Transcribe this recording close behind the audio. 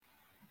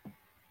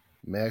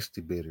Mass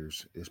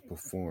Debaters is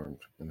performed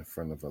in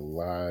front of a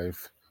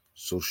live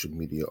social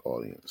media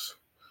audience.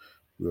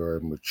 We are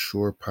a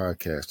mature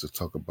podcast to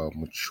talk about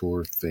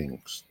mature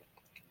things.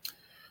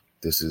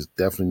 This is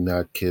definitely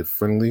not kid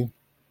friendly.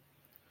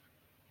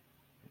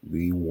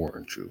 We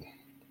warn you.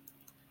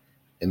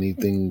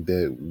 Anything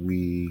that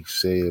we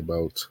say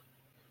about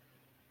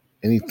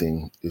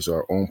anything is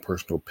our own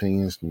personal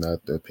opinions,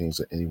 not the opinions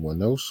of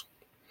anyone else.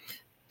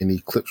 Any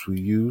clips we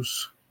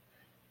use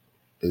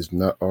is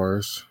not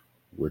ours.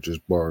 We're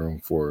just borrowing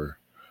for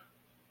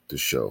the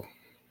show.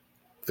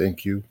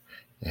 Thank you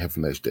and have a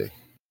nice day.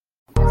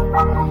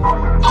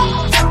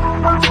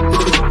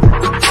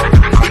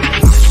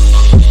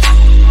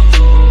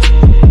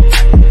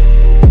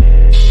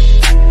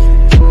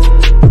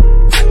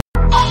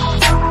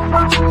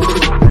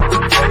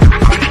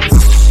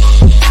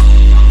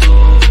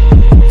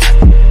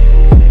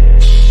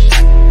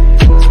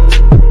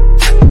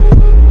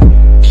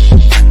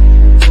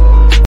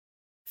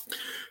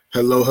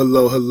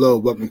 Hello.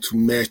 Welcome to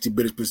Mass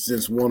Debaters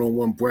Presents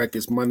One-on-One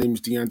Brackets. My name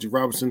is DeAndre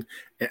Robinson,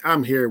 and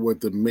I'm here with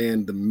the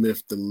man, the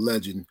myth, the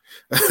legend,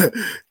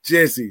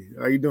 Jesse.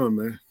 How you doing,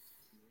 man?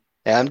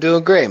 Yeah, I'm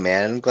doing great,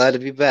 man. I'm glad to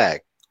be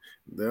back.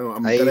 No,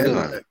 I'm How glad you to have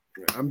doing? you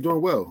back. I'm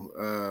doing well.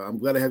 I'm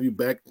glad to have you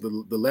back.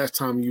 The last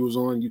time you was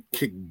on, you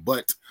kicked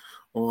butt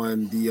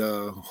on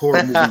the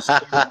horror movies,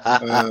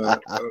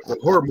 the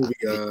horror movie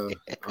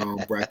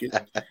bracket.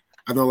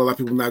 I know a lot of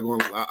people not going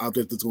out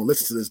there that's going to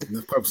listen to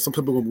this. Some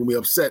people are going to be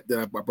upset that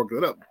I broke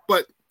it up,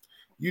 but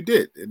you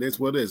did. And that's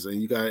what it is. And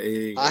you got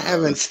a. I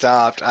haven't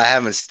stopped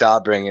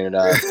bringing it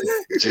up.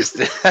 Just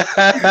in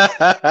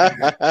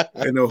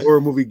a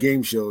horror movie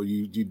game show,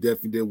 you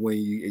definitely did win.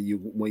 You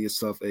won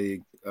yourself a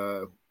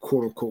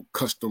quote unquote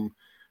custom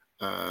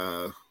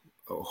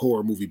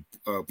horror movie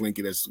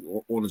blanket that's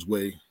on its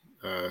way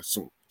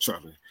soon.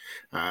 Shortly.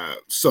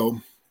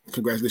 So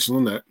congratulations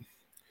on that.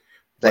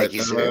 Thank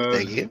you, sir.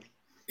 Thank you.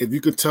 If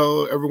you could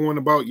tell everyone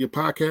about your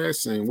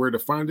podcast and where to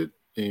find it,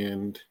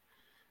 and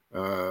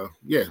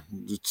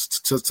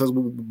just tell us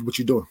what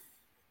you're doing.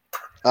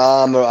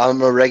 I'm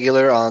a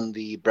regular on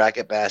the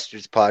Bracket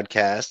Bastards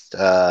podcast.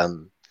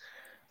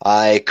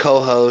 I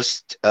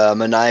co-host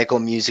Maniacal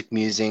Music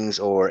Musings,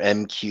 or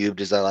M Cubed,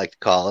 as I like to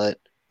call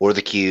it, or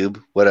the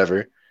Cube,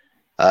 whatever,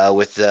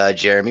 with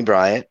Jeremy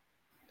Bryant.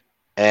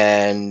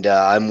 And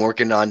I'm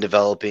working on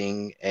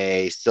developing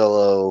a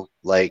solo,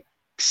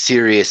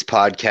 serious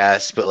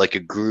podcast, but like a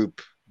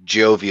group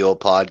jovial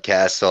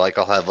podcast. So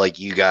I'll have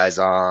you guys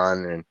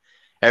on, and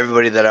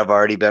everybody that I've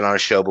already been on a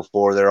show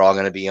before, they're all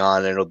going to be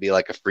on. And it'll be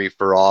like a free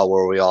for all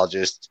where we all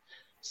just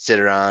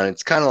sit around.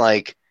 It's kind of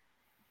like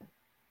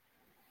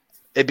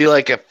it'd be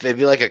like a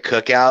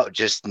cookout,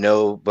 just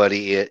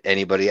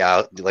anybody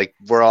out. Like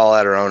we're all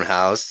at our own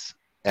house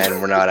and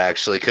we're not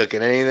actually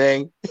cooking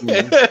anything.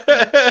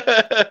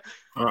 Mm-hmm.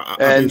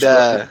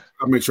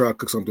 I'll make sure I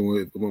cook something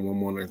with one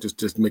morning,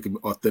 just make it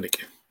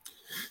authentic.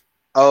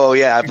 Oh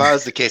yeah, if I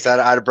was the case, I'd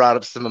have brought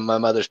up some of my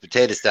mother's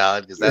potato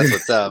salad because that's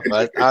what's up.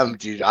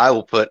 I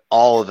will put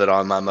all of it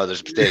on my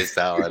mother's potato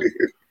salad.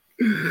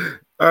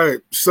 All right,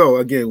 so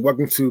again,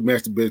 welcome to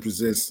Master Biz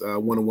Presents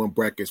One-on-One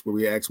Brackets, where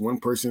we ask one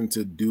person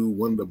to do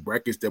one of the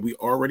brackets that we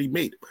already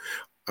made.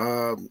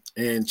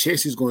 And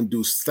Chancey's going to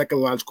do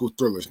psychological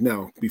thrillers.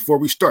 Now, before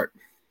we start,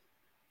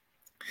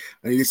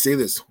 I need to say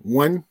this.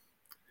 One,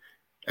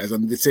 as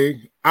I'm going to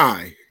say,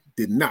 I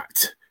did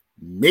not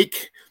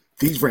make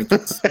these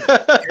rankings.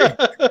 Okay?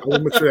 I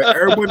want to make sure that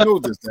everyone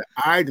knows this, that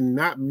I did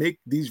not make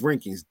these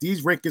rankings.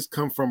 These rankings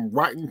come from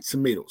Rotten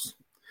Tomatoes.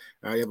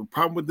 You have a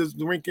problem with the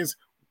rankings?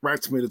 Rotten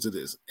Tomatoes it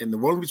is. And the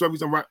only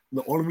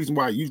reason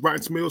why I use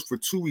Rotten Tomatoes for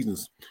two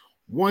reasons.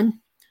 One,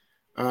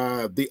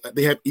 they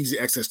have easy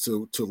access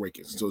to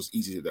rankings, so it's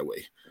easier that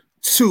way.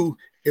 Two,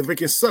 if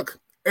rankings suck,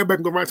 everybody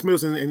can go to Rotten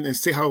Tomatoes and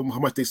say how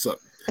much they suck.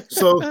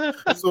 So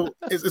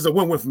it's a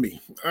win-win for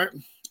me. All right.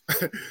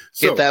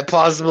 Get that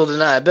plausible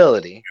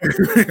deniability.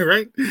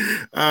 Right.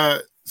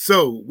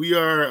 So we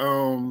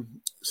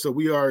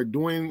are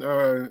doing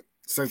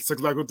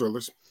psychological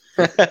thrillers.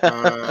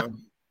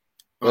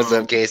 What's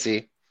up,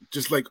 Casey?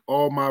 Just like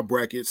all my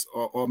brackets,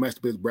 all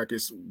Master Biz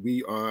brackets,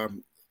 we are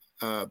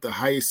the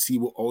highest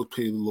seed will always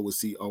play the lowest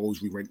seed,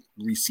 always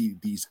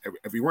reseed these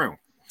every round.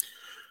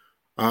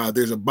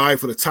 There's a bye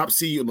for the top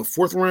seed in the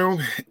fourth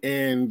round,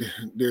 and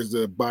there's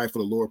a bye for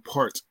the lower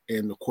parts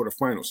in the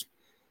quarterfinals.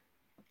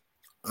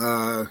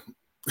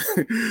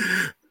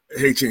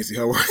 Hey, Chancey,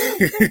 how are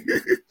you?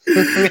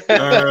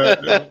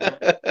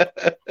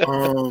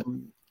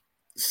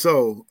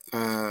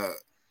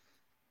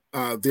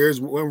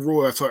 There's one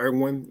rule I tell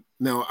everyone.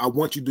 Now, I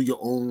want you to do your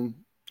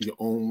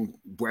own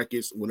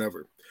brackets,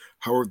 whatever.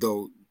 However,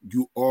 though,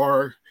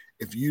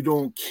 if you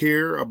don't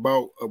care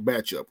about a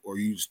matchup or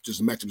you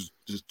just matchup is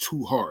just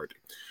too hard,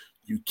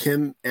 you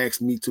can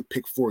ask me to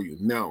pick for you.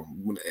 Now,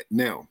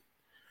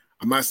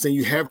 I'm not saying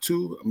you have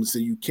to. I'm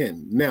saying you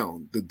can.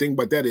 Now, the thing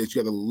about that is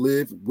you got to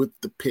live with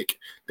the pick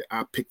that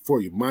I pick for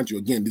you. Mind you,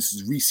 again, this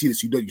is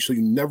reseeded, so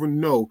you never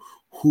know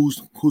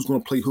who's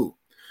going to play who.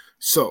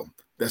 So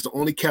that's the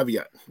only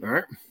caveat. All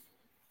right.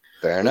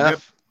 Fair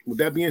enough. with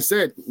that being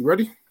said, you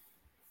ready?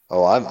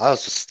 Oh, I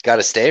also got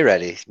to stay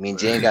ready. Me and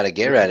Jane got to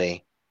get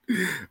ready.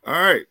 All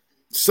right.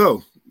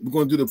 So we're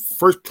going to do the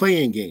first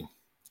playing game.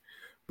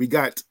 We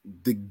got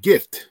The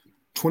Gift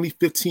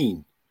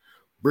 2015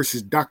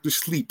 versus Dr.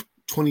 Sleep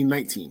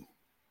 2019.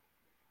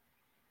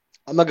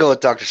 I'm going to go with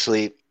Dr.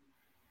 Sleep.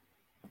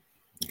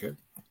 Okay.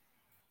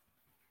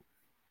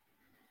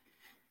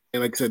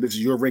 And like I said, this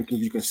is your rankings.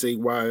 You can say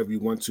why if you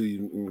want to.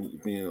 You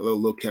a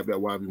little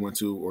caveat why if you want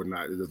to or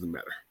not. It doesn't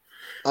matter.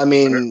 I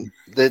mean,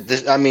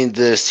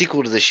 the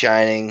sequel to The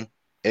Shining.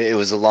 It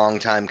was a long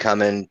time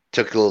coming.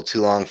 Took a little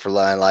too long for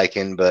my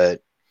liking,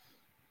 but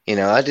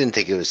I didn't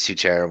think it was too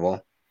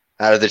terrible.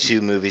 Out of the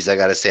two movies, I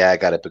got to say I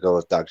got to go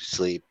with Dr.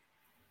 Sleep,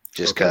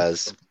 just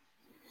because.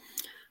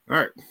 All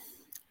right.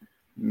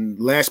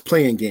 Last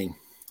playing game.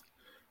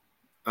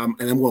 And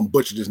I'm going to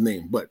butcher this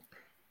name, but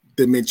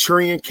the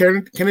Manchurian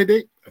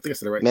Candidate. I think I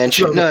said it right. No.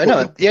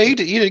 Yeah, you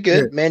did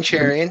good. Yeah.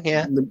 Manchurian,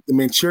 yeah. The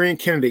Manchurian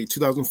Candidate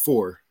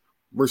 2004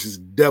 versus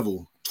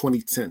Devil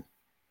 2010.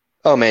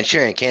 Oh,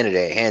 Manchurian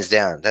Candidate, hands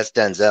down. That's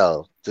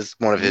Denzel. That's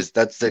one of his.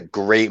 That's a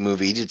great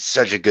movie. He did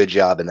such a good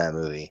job in that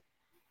movie.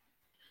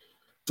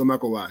 So I'm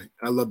not gonna lie,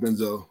 I love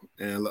Denzel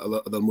and I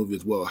love the movie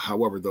as well.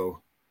 However,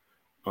 though,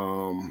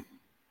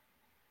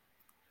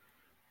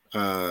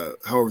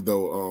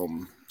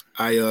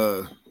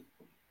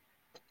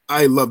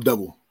 I love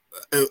Devil.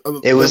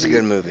 It was a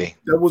good movie.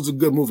 That was a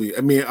good movie.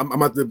 I mean, I'm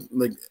about to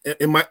like,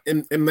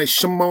 and my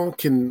Shimon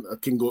can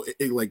go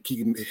like he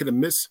can hit and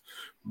miss,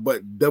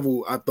 but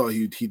Devil, I thought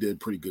he did a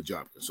pretty good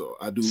job. So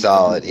I do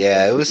solid.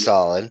 Yeah, it was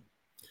solid.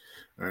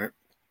 All right.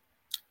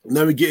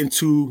 Now we get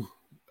into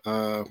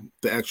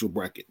the actual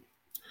bracket.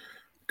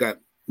 Got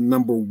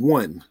number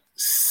 1,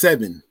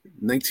 7,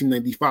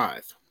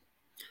 1995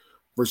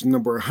 versus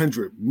number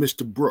 100,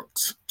 Mr.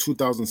 Brooks,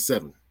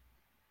 2007.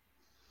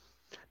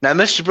 Now,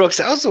 Mr. Brooks,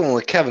 that was the one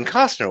with Kevin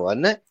Costner,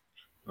 wasn't it?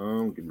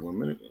 Give me 1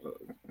 minute.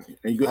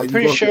 I'm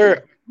pretty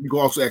sure. You can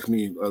also ask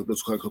me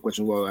this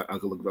question. Well, I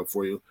can look it up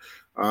for you.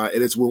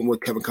 It is one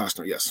with Kevin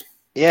Costner. Yes.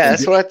 Yeah,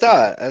 that's what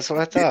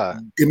I thought.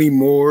 Demi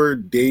Moore,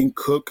 Dane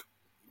Cook.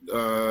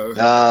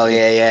 Oh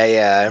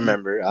yeah. I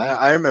remember.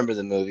 I remember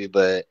the movie,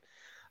 but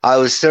I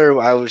was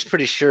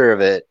pretty sure of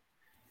it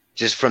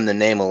just from the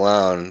name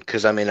alone.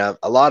 Because I mean, a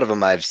lot of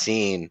them I've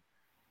seen.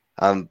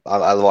 I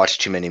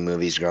watched too many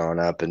movies growing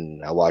up,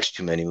 and I watched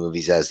too many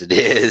movies as it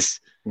is.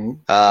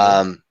 Mm-hmm.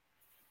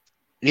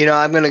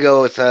 I'm gonna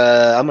go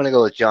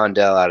with John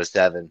Doe out of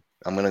 7.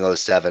 I'm gonna go with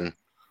 7.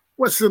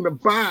 What's in the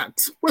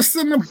box? What's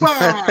in the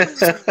box?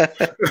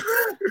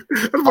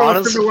 That's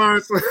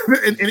Honestly,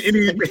 in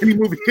any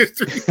movie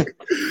history.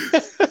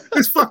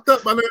 It's fucked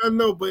up. I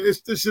know, but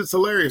this shit's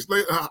hilarious.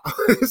 Like,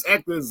 this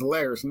actor is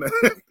hilarious.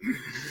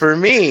 For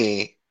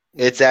me,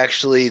 it's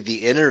actually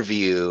the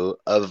interview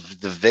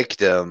of the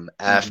victim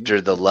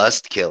after the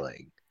lust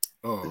killing.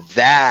 Oh.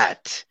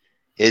 That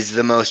is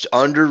the most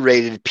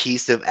underrated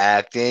piece of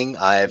acting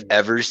I've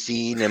ever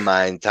seen in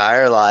my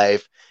entire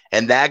life.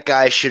 And that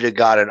guy should have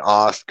got an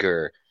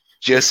Oscar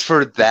just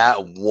for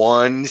that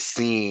one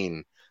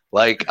scene.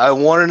 Like, I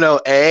want to know,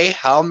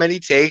 how many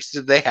takes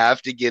did they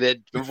have to get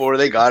it before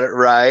they got it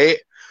right?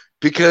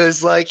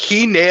 Because, like,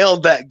 he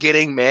nailed that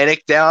getting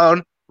manic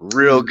down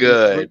real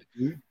good.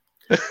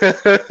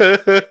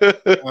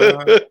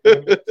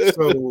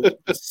 So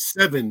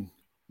 7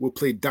 will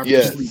play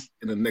Dr. Sleep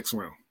in the next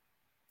round.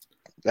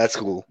 That's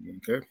cool.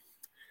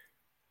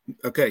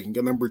 Okay, you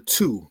got number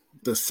 2,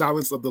 The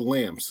Silence of the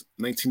Lambs,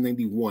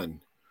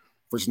 1991,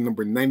 versus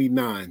number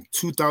 99,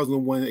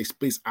 2001: A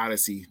Space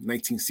Odyssey,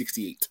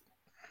 1968.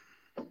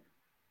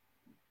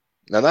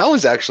 Now that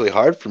was actually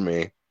hard for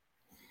me.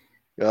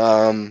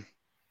 I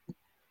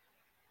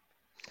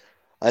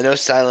know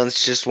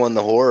Silence just won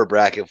the horror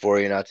bracket for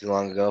you not too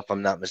long ago, if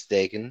I'm not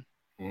mistaken.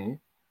 Mm-hmm.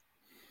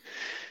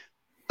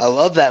 I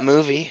love that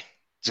movie.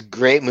 It's a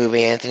great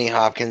movie. Anthony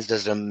Hopkins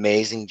does an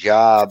amazing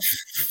job.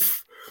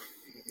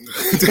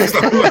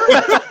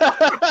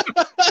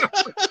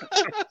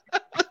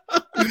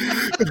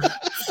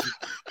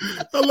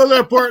 I love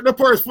that part. That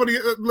part is funny.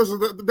 Listen,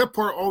 that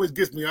part always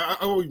gets me. I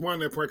always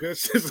want that part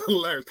because it's just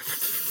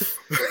hilarious.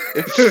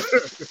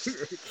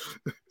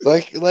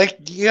 Do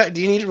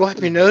you need to wipe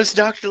your nose,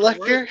 Dr.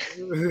 Lecter?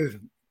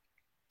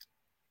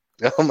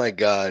 Oh my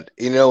God!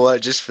 You know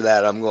what? Just for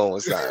that, I'm going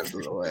with Silence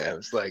of the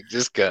Lambs. Like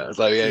just because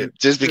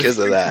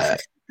of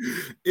that.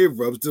 It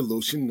rubs the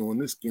lotion on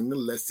the skin, the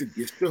less it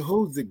gets the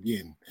hose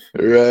again.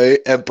 Right.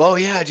 And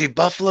dude,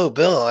 Buffalo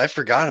Bill. I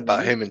forgot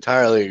about him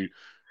entirely.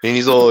 And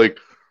he's all like,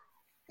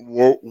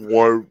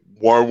 why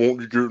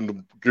won't you get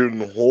in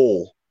the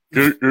hole?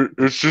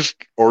 It's just,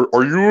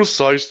 are you a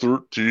size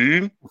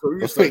 13?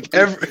 Like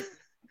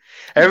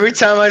every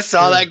time I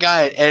saw that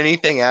guy in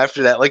anything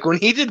after that, like when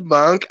he did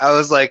Monk, I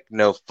was like,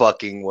 no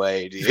fucking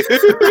way, dude.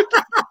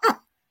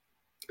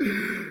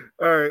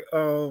 All right.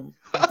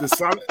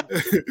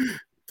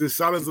 The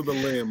Silence of the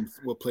Lambs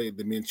will play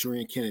the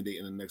Manchurian Candidate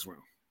in the next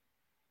round.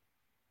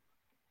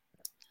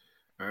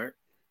 All right.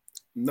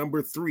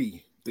 Number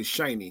 3, The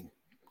Shining,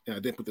 I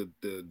didn't put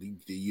the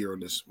year on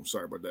this. I'm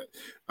sorry about that.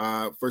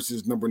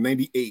 Versus number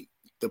 98,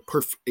 A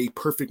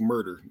Perfect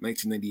Murder,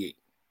 1998.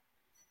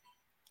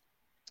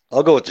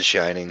 I'll go with The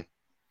Shining.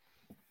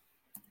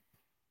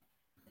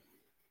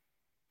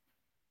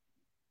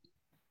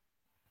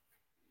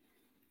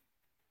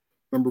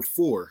 Number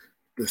 4,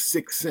 The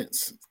Sixth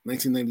Sense,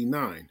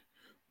 1999.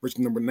 Versus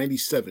number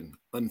 97,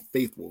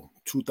 Unfaithful,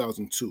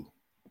 2002.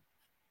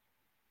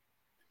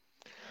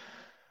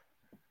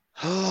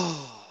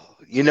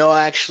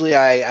 Actually,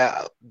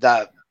 I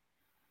that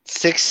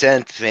Sixth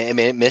Sense, man, I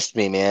mean, it missed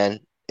me, man.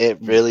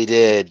 It really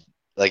did.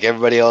 Like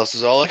everybody else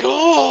was all like,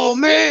 "Oh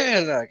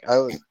man!" Like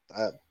it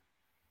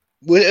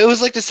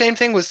was like the same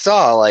thing with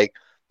Saw. Like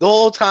the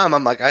whole time,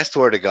 I'm like, I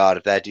swear to God,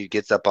 if that dude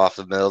gets up off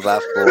the middle of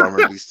that floor, I'm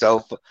gonna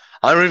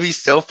be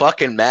so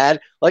fucking mad.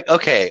 Like,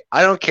 okay,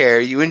 I don't care.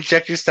 You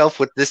inject yourself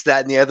with this,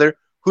 that, and the other.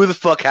 Who the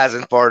fuck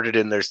hasn't farted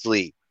in their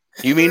sleep?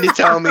 You mean to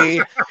tell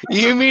me?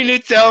 You mean to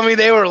tell me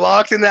they were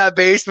locked in that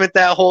basement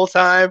that whole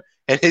time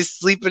and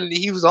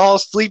he was all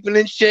sleeping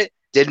and shit?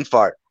 Didn't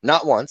fart,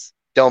 not once.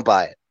 Don't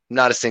buy it.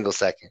 Not a single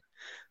second.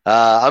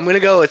 I'm gonna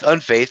go with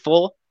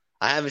Unfaithful.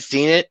 I haven't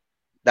seen it.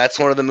 That's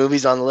one of the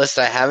movies on the list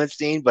I haven't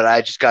seen, but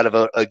I just got to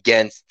vote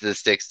against The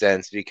Sixth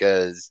Sense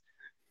because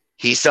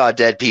he saw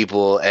dead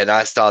people and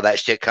I saw that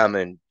shit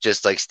coming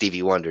just like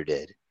Stevie Wonder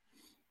did.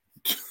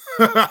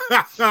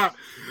 All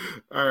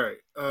right.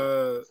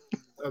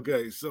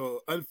 Okay, so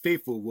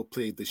Unfaithful will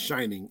play The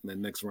Shining in the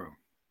next round.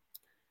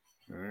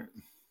 All right.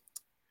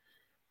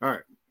 All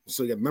right.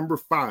 So you got number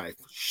 5,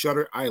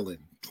 Shutter Island,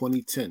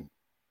 2010.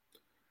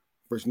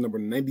 Versus number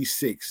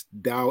 96,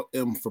 Dial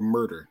M for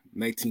Murder,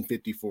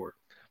 1954.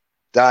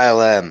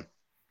 Dial M.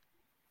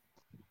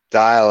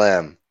 Dial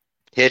M.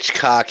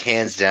 Hitchcock,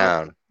 hands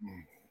down.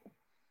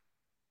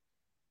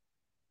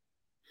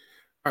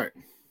 All right.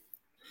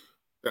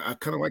 I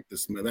kind of like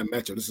this, man. That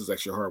matchup. This is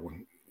actually a hard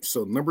one.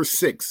 So number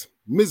 6,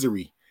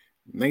 Misery,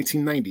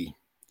 1990.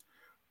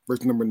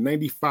 Versus number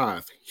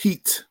 95,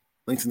 Heat,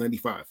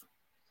 1995.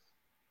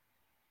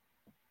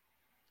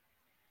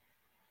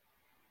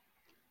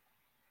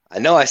 I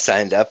know I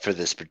signed up for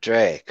this, but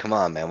Dre, come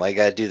on, man. Why you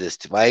gotta do this?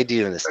 Why are you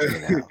doing this to me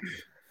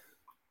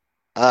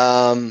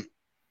now?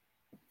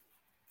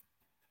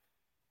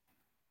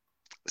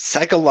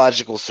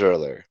 Psychological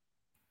thriller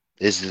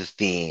is the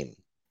theme,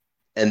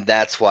 and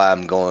that's why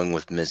I'm going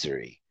with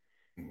Misery.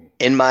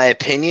 In my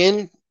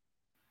opinion,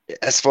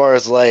 as far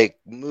as like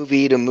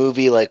movie to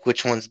movie, like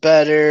which one's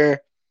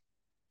better,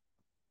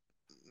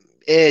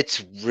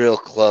 it's real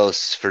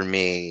close for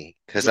me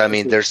because I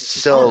mean they're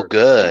so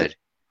good.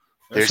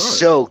 They're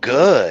so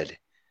good.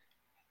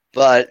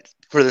 But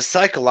for the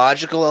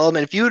psychological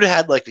element, if you would have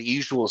had like The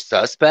Usual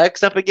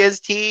Suspects up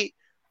against Heat,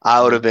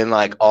 I would have been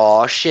like,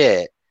 oh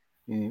shit.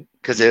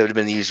 Because it would have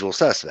been The Usual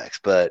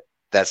Suspects, but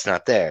that's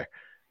not there.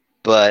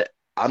 But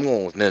I'm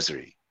going with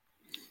Misery.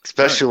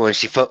 Especially when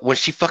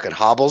she fucking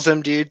hobbles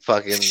him, dude.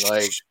 Fucking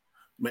like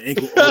my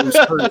ankle always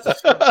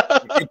hurts.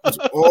 My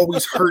ankle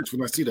always hurts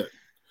when I see that.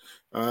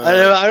 I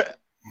know.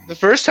 The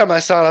first time I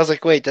saw it, I was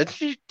like, "Wait,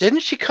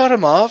 didn't she cut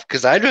him off?"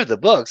 Because I read the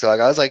book, so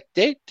like, I was like,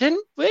 "Didn't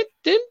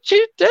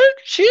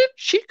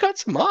she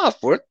cuts him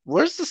off?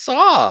 Where's the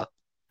saw?"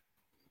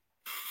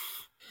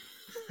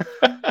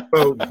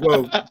 well,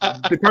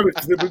 they probably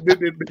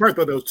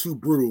thought that was too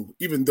brutal,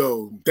 even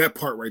though that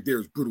part right there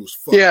is brutal as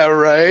fuck. Yeah,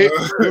 right,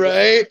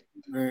 right.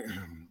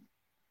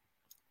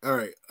 All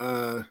right.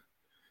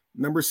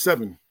 Number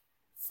 7,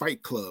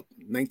 Fight Club,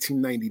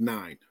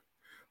 1999.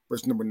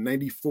 Versus number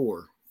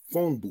 94,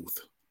 Phone Booth,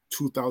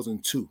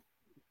 2002.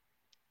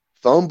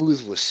 Phone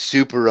Booth was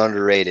super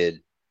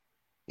underrated.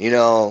 You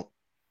know,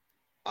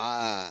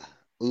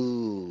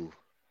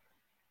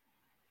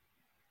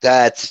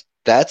 that's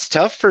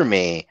tough for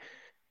me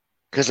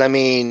because I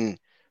mean,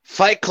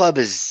 Fight Club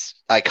is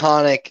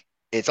iconic.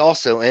 It's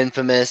also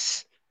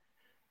infamous.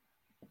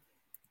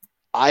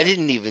 I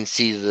didn't even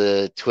see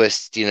the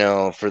twist,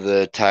 for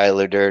the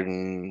Tyler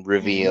Durden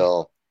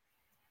reveal.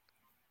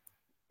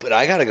 But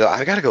I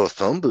gotta go with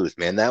Phone Booth,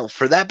 man.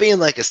 That being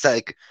like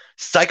a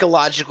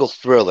psychological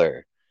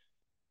thriller,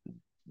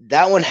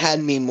 that one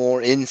had me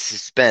more in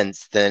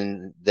suspense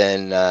than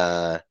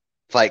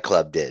Fight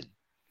Club did.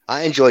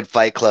 I enjoyed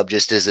Fight Club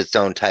just as its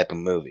own type of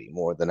movie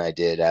more than I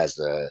did as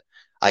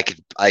I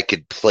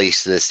could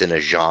place this in a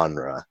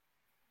genre.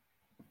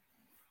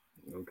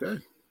 Okay.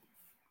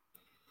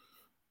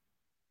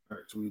 All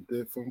right, so we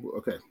did Phone Booth.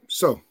 Okay,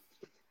 so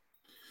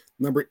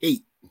number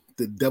 8,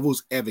 The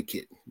Devil's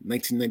Advocate,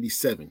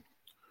 1997.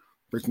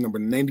 Versus number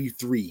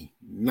 93,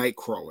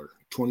 Nightcrawler,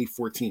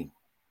 2014.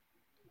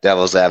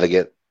 Devil's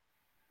Advocate.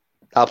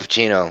 Al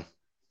Pacino.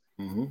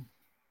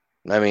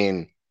 I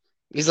mean,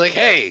 he's like,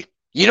 hey,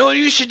 you know what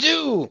you should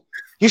do?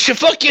 You should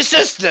fuck your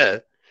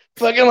sister.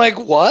 Fucking like,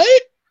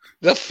 what?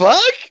 The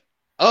fuck?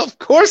 Of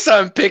course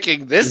I'm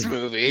picking this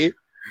movie.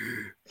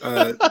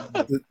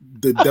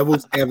 The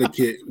Devil's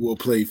Advocate will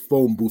play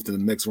Phone Booth in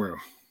the next round.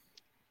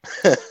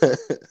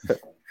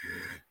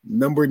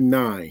 Number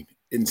 9,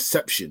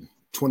 Inception,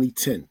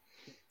 2010.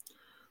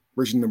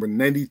 Version number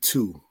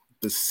 92,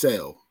 The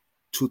Cell,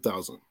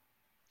 2000.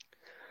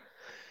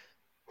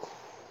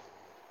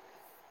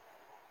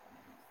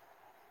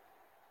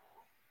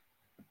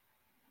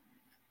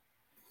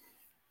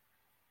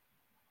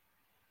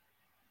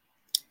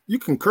 You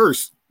can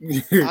curse.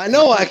 I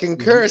know I can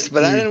curse,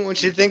 but I didn't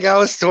want you to think I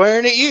was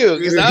swearing at you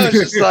because I was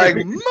just like,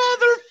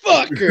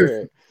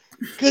 motherfucker.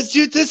 Because,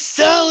 dude, The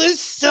Cell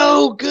is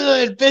so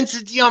good.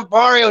 Vincent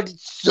D'Onofrio did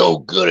so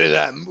good in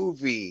that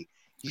movie.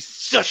 He's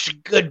such a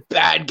good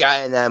bad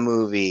guy in that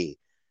movie.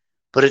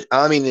 But,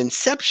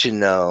 Inception,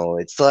 though,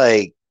 it's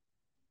like,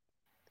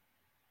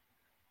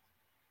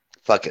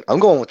 fuck it.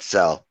 I'm going with The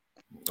Cell.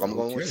 I'm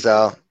going with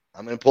Cell.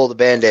 I'm going to pull the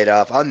Band-Aid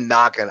off.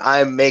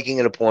 I'm making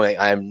it a point.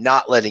 I am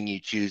not letting you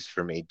choose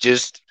for me.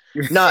 Just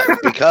not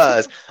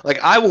because,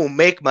 I will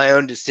make my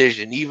own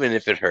decision, even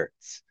if it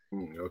hurts.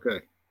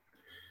 Okay.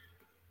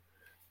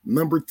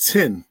 Number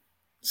 10,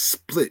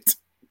 Split,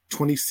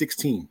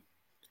 2016.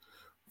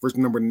 Versus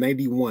number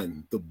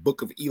 91, The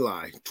Book of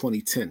Eli,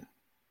 2010.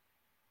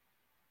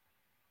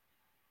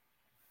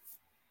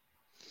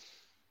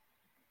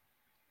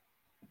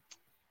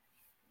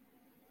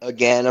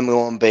 Again, I'm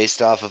going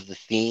based off of the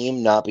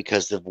theme, not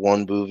because of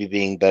one movie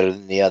being better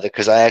than the other.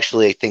 Because I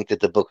actually think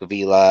that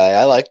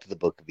I liked The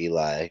Book of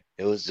Eli.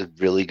 It was a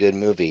really good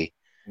movie.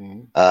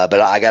 Mm-hmm.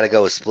 But I got to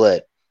go with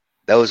Split.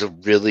 That was a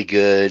really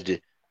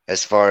good,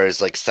 as far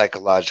as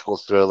psychological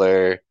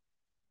thriller.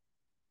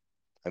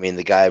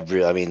 The guy,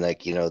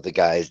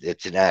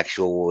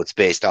 it's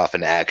based off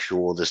an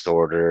actual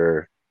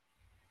disorder,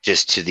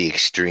 just to the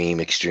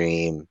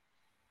extreme.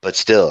 But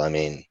still,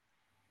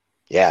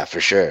 yeah,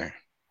 for sure.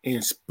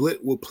 And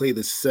Split will play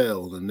The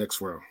Cell in the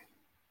next round.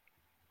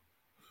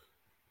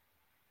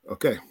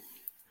 Okay.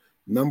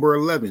 Number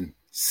 11,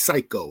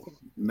 Psycho,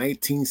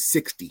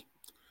 1960.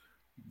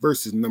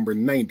 Versus number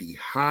 90,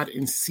 Hide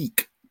and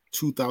Seek,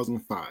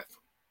 2005.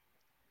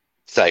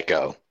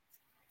 Psycho.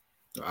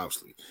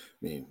 Obviously.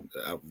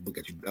 I look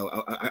at you.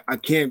 I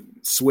can't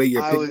sway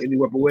your pick any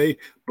way,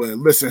 but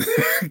listen.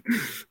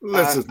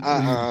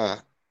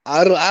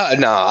 I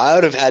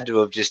would have had to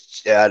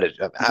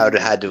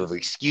have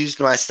excused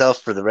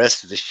myself for the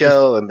rest of the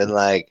show and been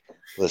like,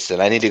 listen,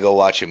 I need to go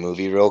watch a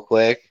movie real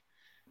quick.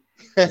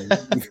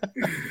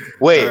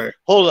 Wait, right.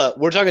 Hold up.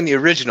 We're talking the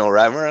original,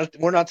 right?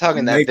 We're not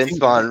talking that Vince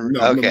Vaughn.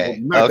 No, okay.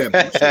 No, not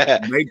that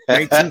bullshit.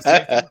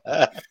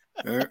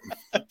 1960. Right.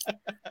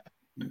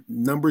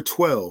 Number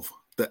 12,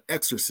 The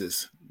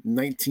Exorcist,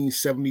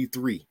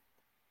 1973.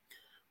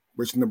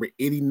 Versus number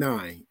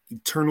 89,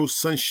 Eternal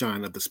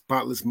Sunshine of the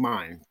Spotless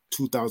Mind,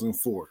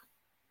 2004.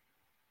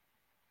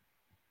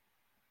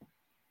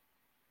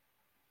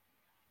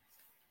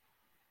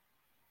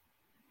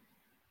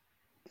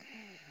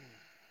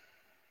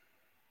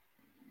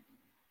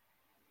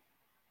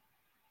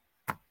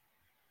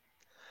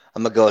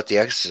 I'm gonna go with The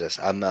Exorcist.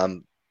 I'm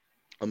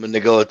gonna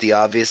go with the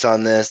obvious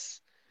on this,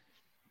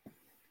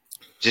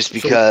 just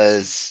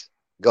because.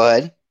 Go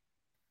ahead.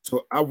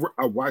 So I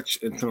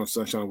watched Eternal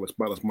Sunshine of the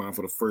Spotless Mind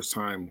for the first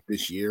time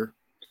this year.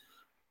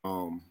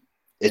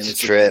 It's a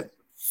trip.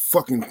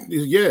 Fucking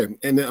yeah,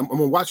 and then I'm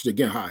gonna watch it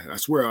again high. I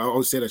swear, I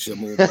always say that shit.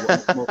 I'm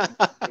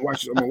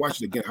gonna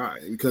watch it again high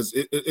because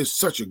it's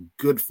such a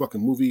good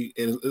fucking movie,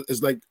 and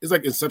it's like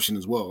Inception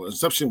as well.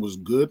 Inception was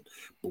good,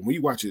 but when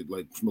you watch it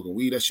like smoking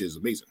weed, that shit is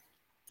amazing.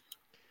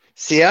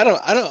 See, I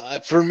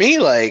don't. For me,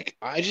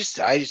 I just,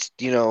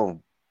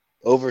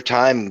 over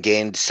time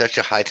gained such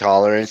a high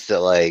tolerance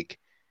that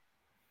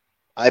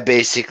I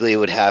basically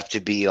would have to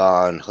be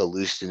on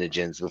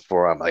hallucinogens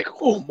before I'm like,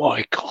 oh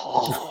my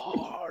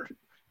god.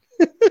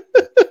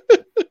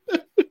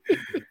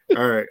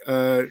 All right,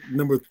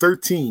 number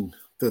 13,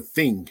 The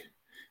Thing,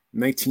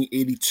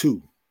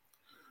 1982,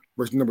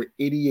 versus number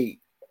 88,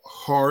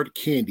 Hard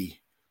Candy,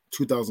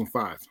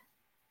 2005.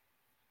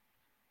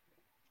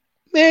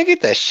 Man,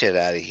 get that shit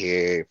out of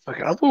here!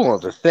 Fucking, I'm going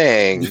with The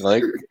Thing.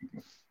 Like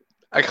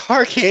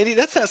Hard Candy.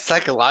 That's not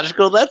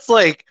psychological. That's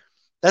like.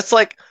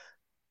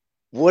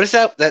 What is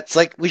that? That's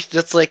like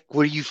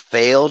where you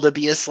fail to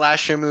be a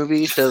slasher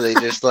movie, so they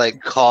just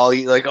call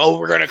you oh,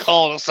 we're gonna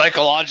call it a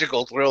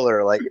psychological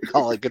thriller.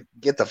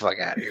 Get the fuck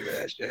out of here with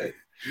that shit.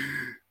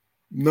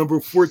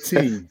 Number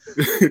 14,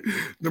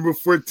 number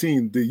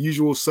 14, The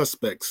Usual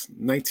Suspects,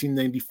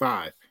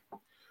 1995,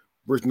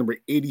 versus number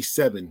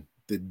 87,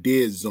 The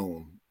Dead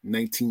Zone,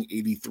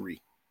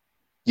 1983.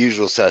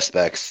 Usual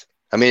Suspects.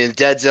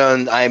 Dead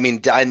Zone. I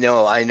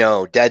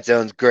know. Dead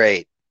Zone's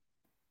great.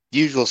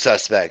 Usual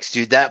Suspects,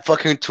 dude. That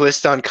fucking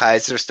twist on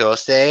Kaiser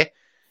Sose.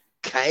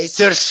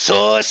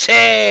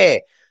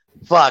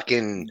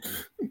 Fucking.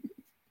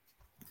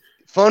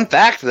 Fun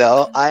fact,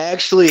 though, I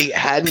actually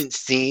hadn't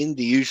seen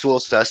The Usual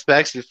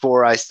Suspects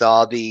before I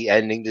saw the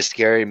ending to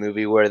Scary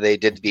Movie where they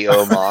did the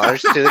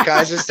homage to the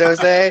Kaiser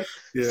Sose.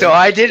 Yeah. So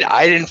I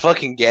didn't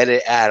fucking get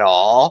it at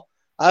all.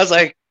 I was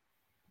like,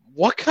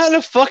 what kind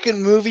of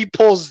fucking movie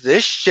pulls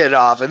this shit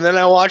off? And then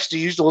I watched The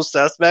Usual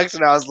Suspects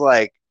and I was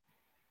like,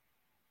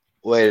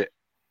 Wait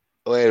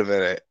a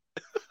minute.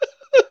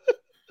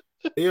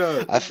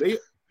 Yeah,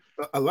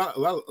 a lot.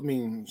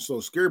 So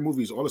scary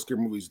movies, all the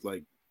scary movies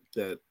like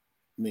that.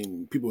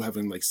 People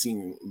haven't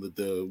seen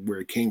the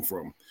where it came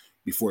from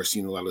before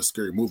seeing a lot of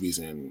scary movies,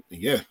 and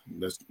yeah,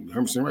 that's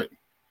 100% right.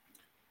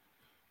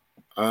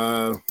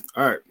 All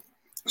right.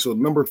 So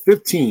number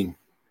 15,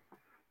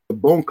 The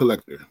Bone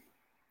Collector,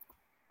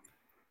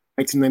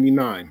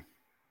 1999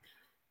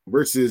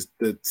 versus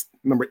the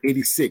number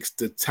 86,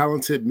 The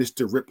Talented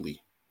Mr.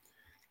 Ripley,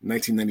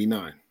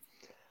 1999.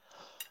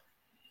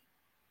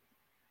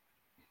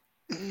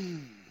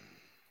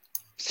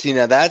 See,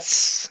 now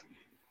that's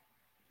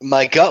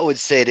my gut would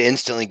say to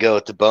instantly go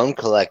with The Bone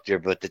Collector,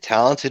 but The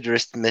Talented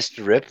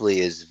Mr. Ripley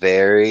is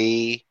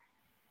very.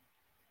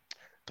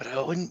 But I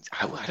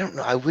don't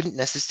know. I wouldn't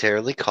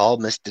necessarily call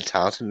Mr.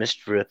 Talented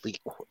Mr. Ripley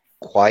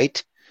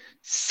quite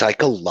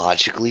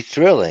psychologically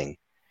thrilling.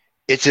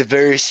 It's a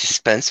very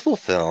suspenseful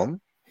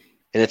film,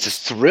 and it's a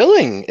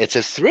thrilling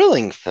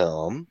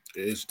film.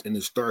 It's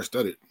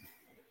star-studded.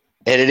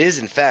 And it is,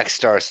 in fact,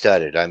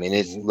 star-studded. I mean,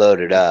 it's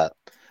loaded up.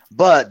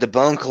 But The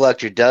Bone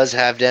Collector does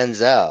have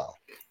Denzel.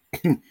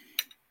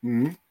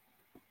 Mm-hmm.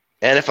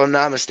 And if I'm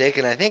not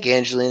mistaken, I think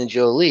Angelina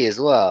Jolie as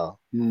well.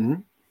 Mm-hmm.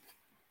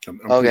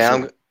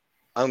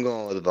 I'm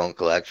going with The Bone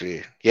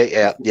Collector.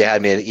 Yeah. You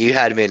had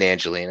me at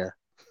Angelina.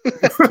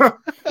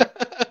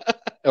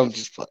 I'm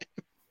just playing.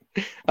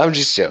 I'm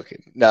just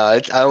joking. No,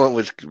 I went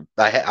with.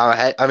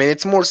 I mean,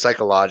 it's more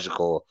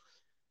psychological.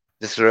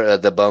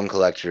 The Bone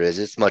Collector is.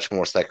 It's much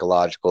more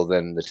psychological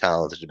than The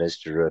Talented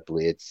Mr.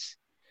 Ripley. It's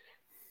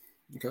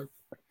okay.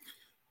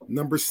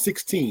 Number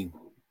 16,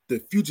 The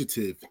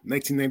Fugitive,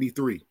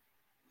 1993.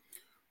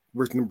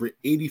 Verse number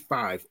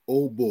 85,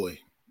 Old Boy,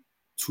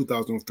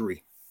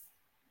 2003.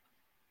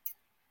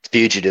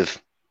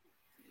 Fugitive.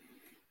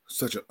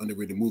 Such an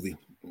underrated movie.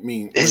 I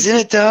mean, isn't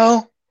it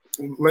though?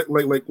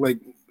 Like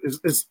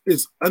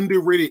it's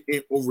underrated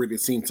and overrated at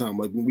the same time.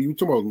 Like when you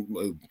talk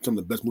about some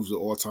of the best movies of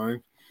all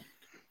time,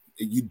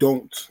 you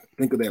don't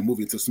think of that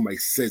movie until somebody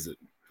says it,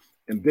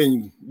 and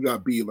then you gotta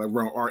be like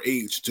around our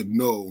age to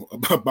know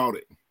about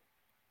it,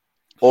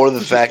 or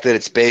the fact that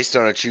it's based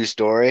on a true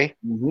story.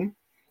 Mm-hmm.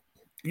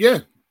 Yeah,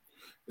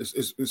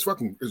 it's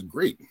fucking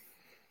great.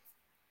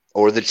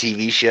 Or the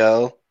TV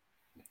show.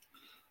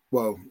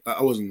 Well,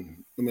 I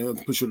wasn't. I mean, I'm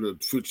pretty sure the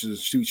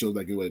TV show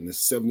like in the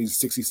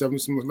 70s, 60s,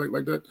 70s, something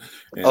like that.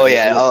 And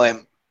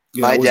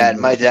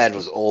my dad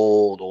was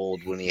old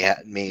when he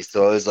had me,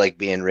 so it was like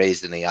being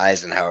raised in the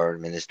Eisenhower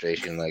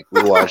administration. Like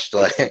we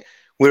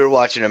were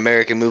watching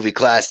American movie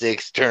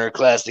classics, Turner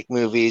Classic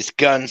Movies,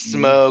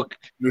 Gunsmoke.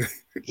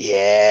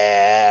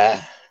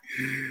 Yeah.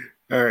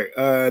 All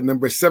right.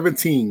 Number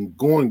 17,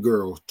 Gone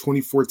Girl,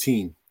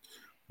 2014.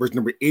 Verse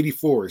number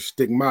 84,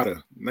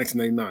 Stigmata,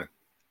 1999.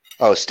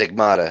 Oh,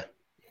 Stigmata.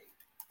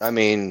 I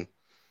mean,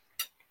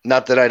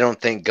 not that I don't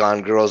think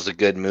Gone Girl is a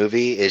good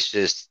movie. It's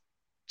just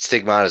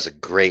Stigmata is a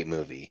great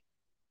movie.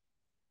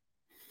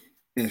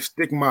 In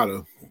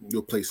Stigmata,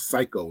 you'll play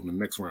Psycho in the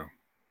next round.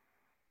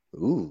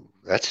 Ooh,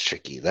 that's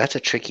tricky. That's a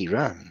tricky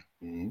run.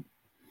 Mm-hmm.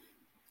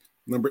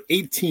 Number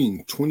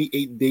 18,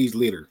 28 Days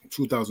Later,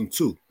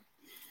 2002.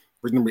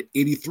 Verse number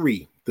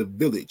 83, The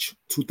Village,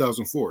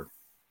 2004.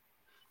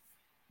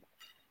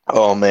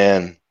 Oh,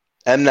 man.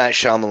 M. Night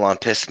Shyamalan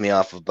pissed me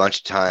off a bunch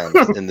of times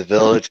in The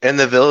Village, and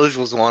The Village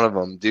was one of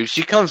them. Dude,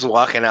 she comes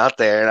walking out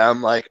there, and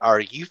I'm like, are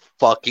you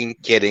fucking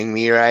kidding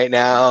me right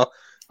now?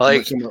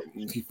 Like,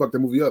 he fucked that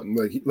movie up.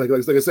 Like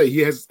I say, he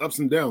has ups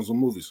and downs on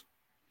movies.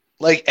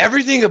 Like,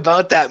 everything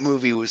about that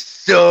movie was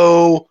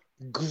so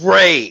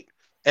great,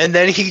 and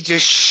then he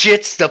just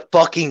shits the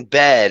fucking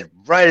bed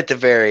right at the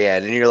very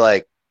end, and you're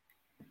like,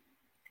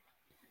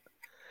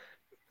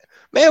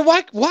 man,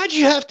 why'd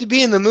you have to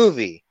be in the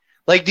movie?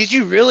 Like, did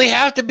you really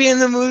have to be in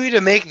the movie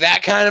to make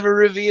that kind of a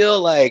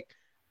reveal?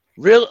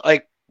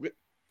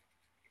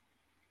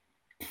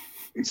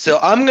 So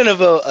I'm going to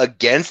vote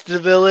against The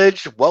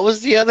Village. What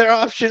was the other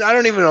option? I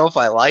don't even know if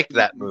I liked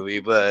that movie,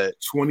 but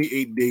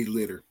 28 Days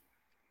Later.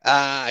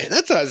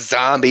 That's a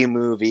zombie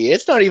movie.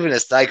 It's not even a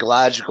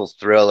psychological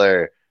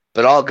thriller,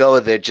 but I'll go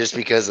with it just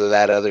because of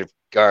that other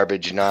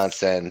garbage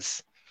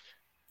nonsense.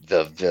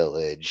 The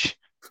Village.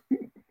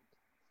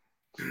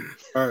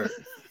 All right.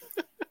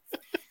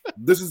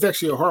 This is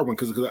actually a hard one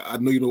because I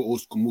know you know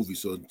old school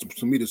movies, so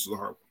to me this is a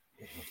hard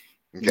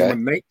one.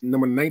 Okay.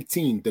 Number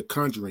 19, The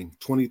Conjuring,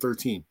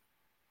 2013.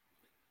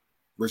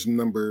 Versus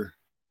number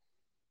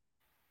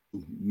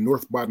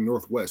North by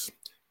Northwest,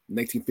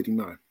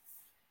 1959.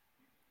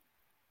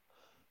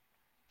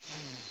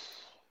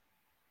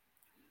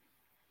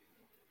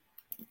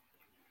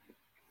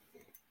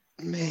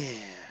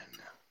 Man.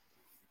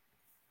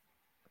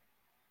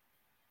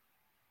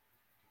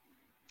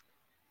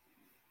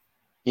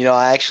 You know,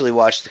 I actually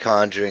watched The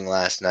Conjuring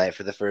last night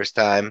for the first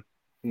time.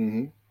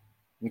 Mm-hmm.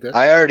 Okay.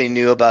 I already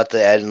knew about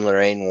the Ed and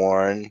Lorraine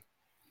Warren,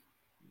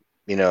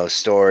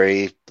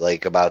 story,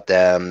 like about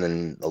them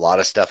and a lot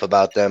of stuff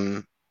about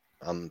them.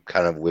 I'm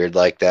kind of weird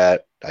like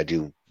that. I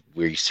do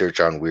research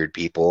on weird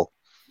people.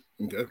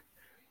 Okay.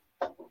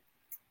 But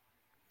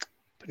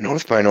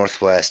North by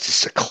Northwest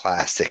is a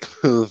classic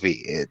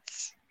movie.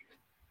 It's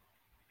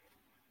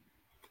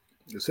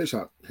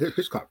Hitchcock.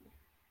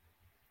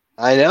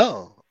 I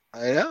know.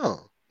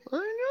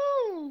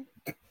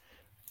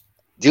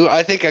 Dude,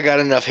 I think I got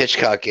enough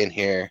Hitchcock in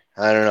here.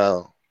 I don't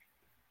know.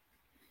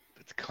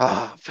 But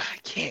I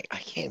can't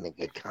in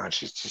good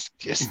conscience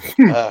just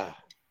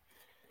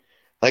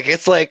like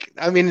it's like,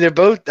 I mean, they're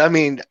both, I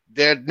mean,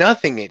 they're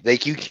nothing.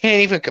 Like you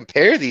can't even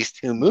compare these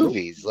two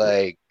movies.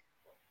 Like,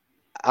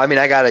 I mean,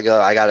 I gotta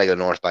go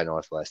North by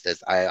Northwest.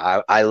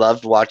 I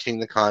loved watching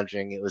The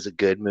Conjuring. It was a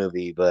good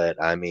movie,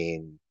 but I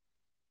mean,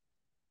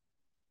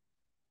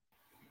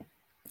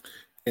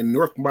 And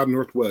North by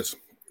Northwest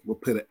will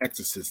play The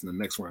Exorcist in the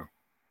next round.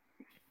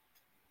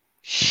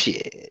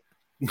 shit.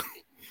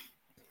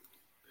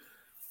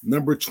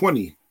 Number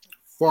 20,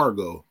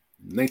 Fargo,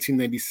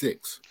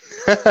 1996.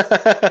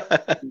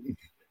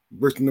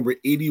 Versus number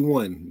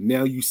 81,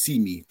 Now You See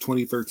Me,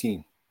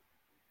 2013.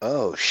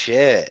 Oh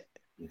shit.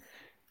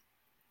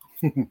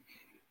 Oh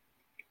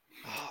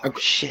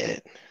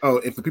shit. Oh,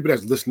 and for people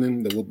that's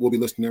listening, that will be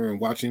listening there and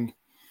watching,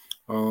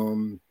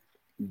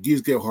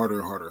 these get harder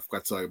and harder. I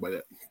forgot to tell you about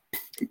that.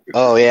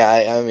 Oh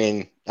yeah, I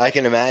mean, I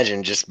can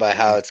imagine just by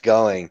how it's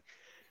going.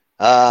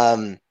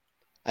 I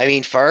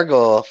mean,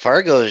 Fargo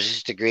is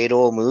just a great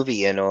old movie,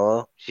 you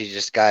know.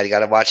 You got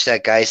to watch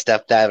that guy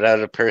step that out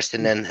of a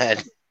person and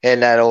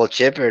that old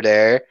chipper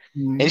there,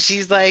 and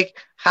she's like,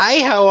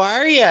 "Hi, how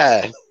are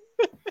you?"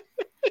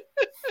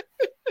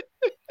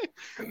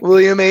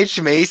 William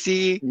H.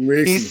 Macy.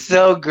 He's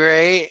so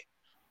great.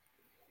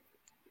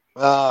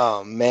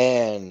 Oh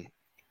man,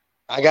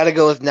 I gotta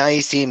go with Now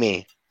You See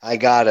Me. I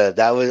gotta.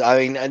 That was. I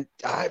mean,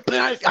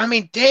 I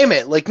mean, damn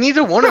it! Like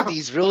neither one of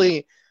these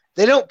really.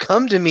 They don't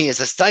come to me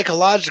as a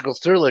psychological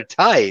thriller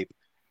type.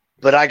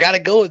 But I gotta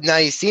go with Now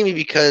You See Me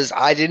because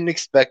I didn't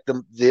expect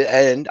the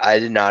end. I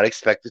did not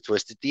expect the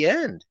twist at the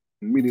end.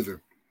 Me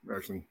neither,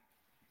 actually.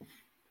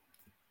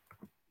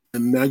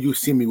 And Now You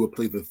See Me will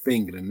play The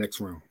Thing in the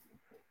next round.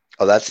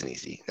 Oh, that's an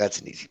easy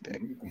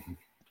pick.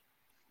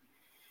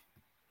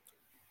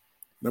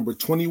 Number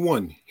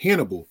 21,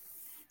 Hannibal,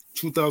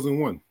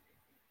 2001.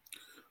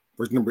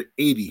 Versus number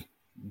 80,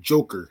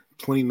 Joker,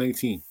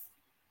 2019.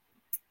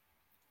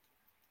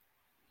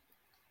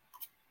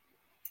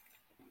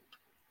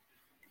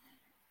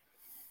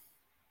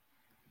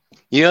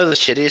 You know the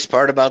shittiest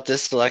part about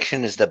this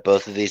selection is that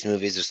both of these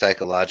movies are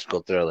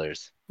psychological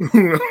thrillers.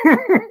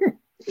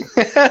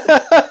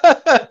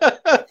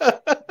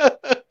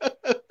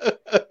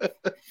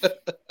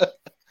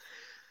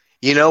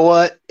 You know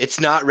what? It's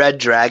not Red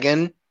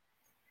Dragon,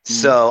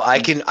 so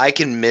I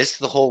can miss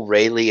the whole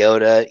Ray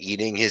Liotta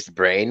eating his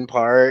brain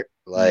part.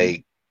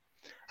 Like,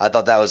 I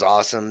thought that was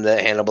awesome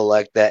that Hannibal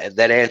like that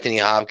Anthony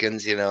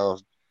Hopkins, you know,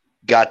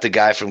 got the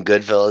guy from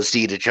Goodfellas to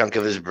eat a chunk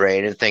of his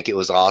brain and think it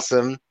was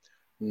awesome.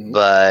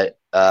 But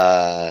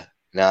no,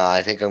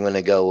 I think I'm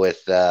gonna go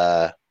with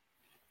I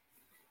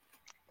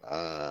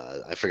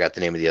forgot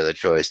the name of the other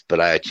choice, but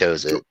I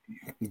chose it.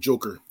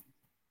 Joker.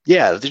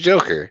 Yeah, the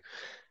Joker.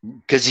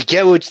 Because you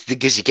get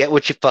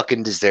what you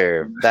fucking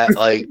deserve. That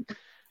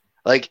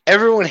like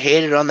everyone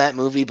hated on that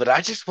movie, but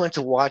I just went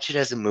to watch it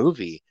as a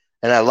movie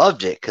and I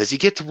loved it because you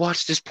get to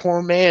watch this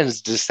poor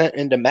man's descent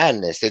into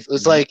madness. It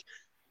was like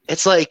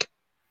it's like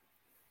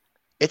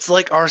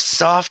our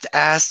soft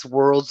ass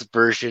world's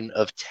version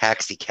of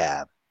Taxi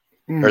Cab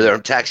or their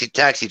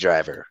taxi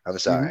driver. I'm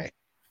sorry.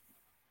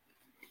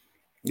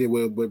 Yeah,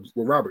 with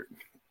Robert.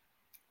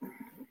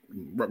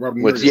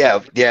 With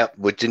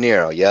De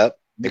Niro. Yep.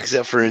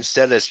 Except for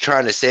instead of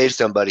trying to save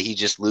somebody, he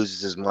just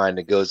loses his mind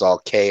and goes all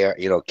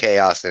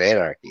chaos and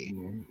anarchy.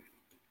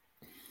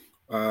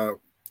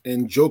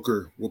 And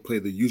Joker will play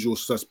The Usual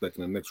Suspect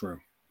in the next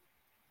round.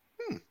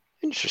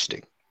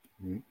 Interesting.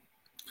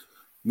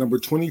 Number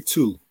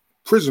 22,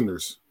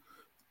 Prisoners,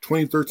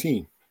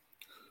 2013.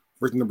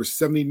 Versus number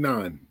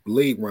 79,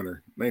 Blade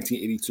Runner,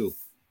 1982.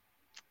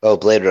 Oh,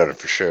 Blade Runner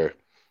for sure.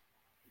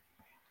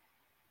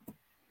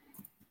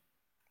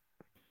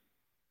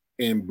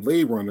 And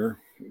Blade Runner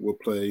will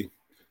play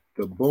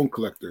The Bone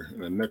Collector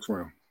in the next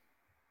round.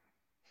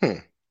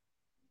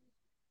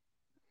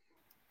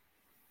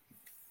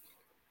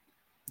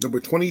 Number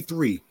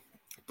 23,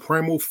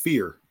 Primal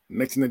Fear,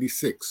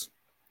 1996.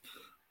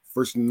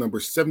 Versus number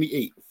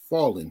 78,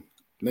 Fallen,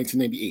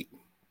 1998.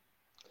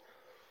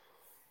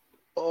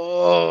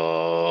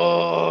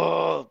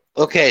 Oh,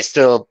 okay.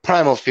 So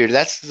Primal Fear,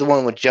 that's the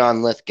one with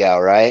John Lithgow,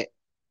 right?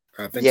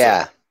 I think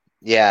so.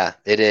 Yeah,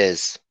 it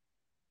is.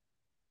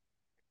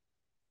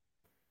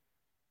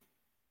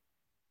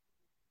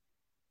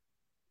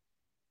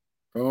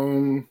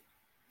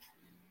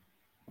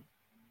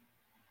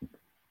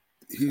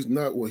 He's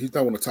not one of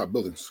the top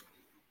buildings.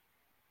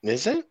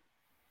 Is it?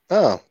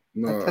 Oh.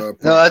 No,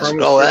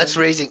 that's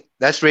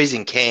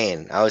Raising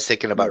Cain. I was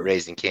thinking about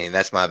Raising Cain.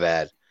 That's my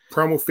bad.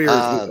 Primal Fear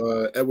is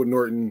with Edward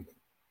Norton,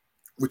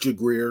 Richard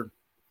Gere.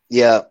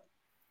 Yeah.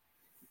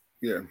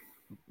 Yeah.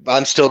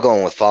 I'm still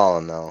going with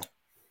Fallen though.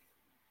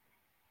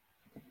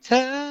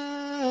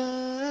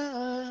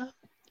 Time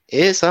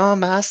is on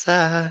my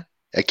side.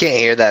 I can't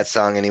hear that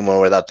song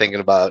anymore without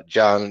thinking about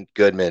John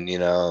Goodman, you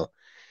know,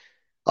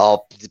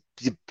 all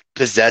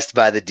possessed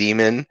by the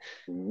demon.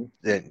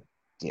 Then,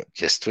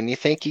 just when you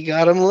think you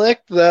got him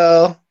licked,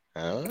 though.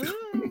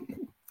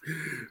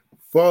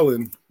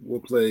 Fallen will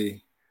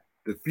play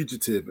The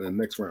Fugitive in the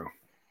next round.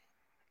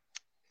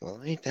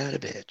 Well, ain't that a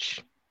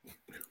bitch?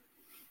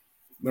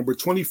 Number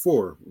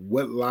 24,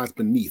 What Lies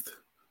Beneath,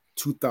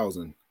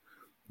 2000.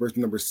 Versus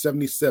number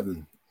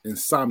 77,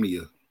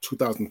 Insomnia,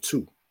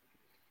 2002.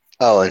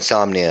 Oh,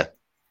 Insomnia.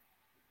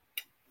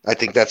 I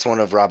think that's one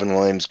of Robin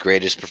Williams'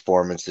 greatest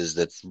performances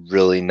that's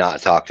really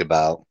not talked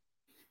about.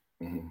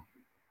 Mm-hmm.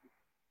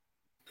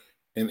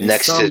 And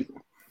next to,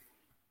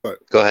 but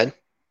go ahead.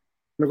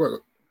 No, go ahead.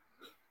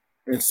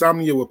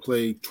 Insomnia will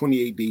play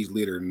 28 days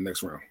later in the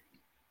next round.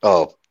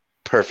 Oh,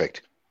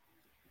 perfect.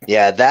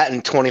 Yeah, that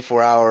and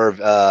 24-hour.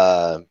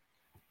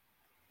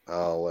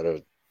 What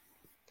a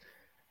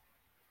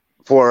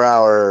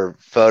 4-hour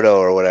photo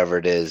or whatever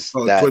it is.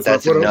 Oh,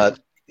 that's another.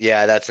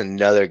 Yeah, that's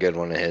another good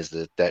one of his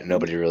that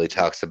nobody really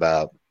talks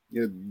about.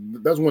 Yeah,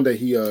 that's one that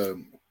he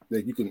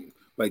that you can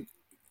like.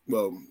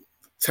 Well,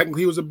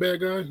 technically he was a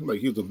bad guy. Like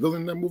he was a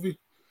villain in that movie,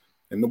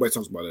 and nobody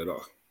talks about it at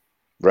all.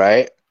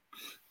 Right.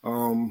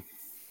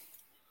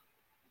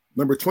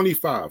 Number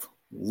 25,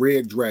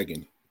 Red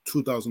Dragon,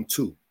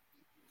 2002.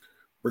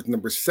 Versus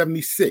number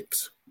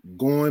 76,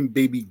 Gone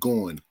Baby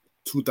Gone,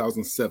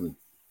 2007.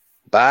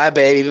 Bye,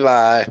 baby,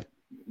 bye.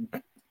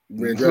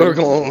 We're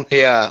going,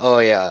 yeah. Oh,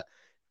 yeah.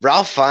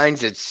 Ralph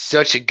Fiennes did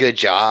such a good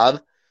job.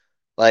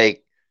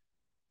 Like,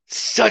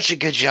 such a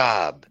good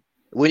job.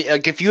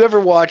 If you ever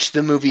watch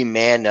the movie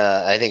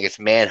I think it's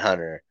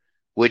Manhunter,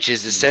 which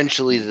is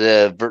essentially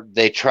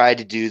they tried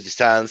to do the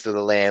Silence of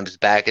the Lambs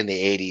back in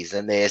the 80s,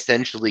 and they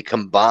essentially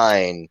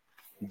combine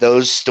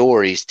those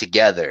stories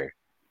together.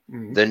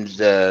 Mm-hmm. Then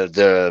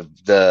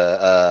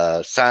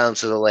the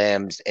Silence of the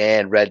Lambs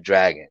and Red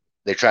Dragon.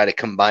 They try to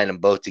combine them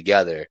both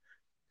together.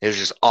 It was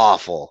just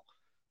awful.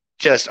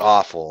 Just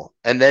awful.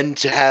 And then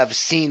to have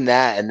seen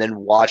that and then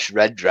watch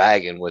Red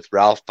Dragon with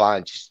Ralph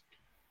Fiennes, just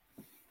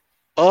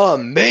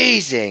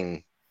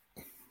amazing.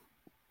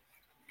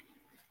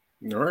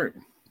 All right.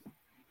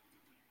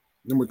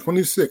 Number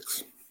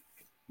 26,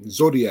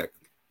 Zodiac,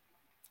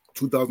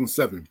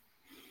 2007.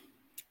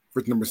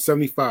 For number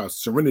 75,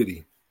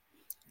 Serenity,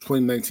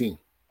 2019.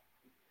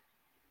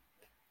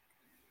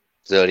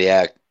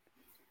 Zodiac.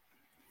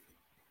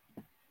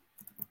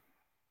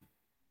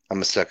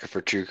 I'm a sucker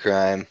for true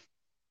crime.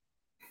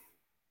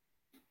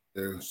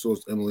 Yeah, so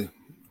is Emily.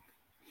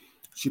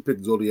 She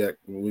picked Zodiac.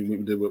 We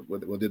did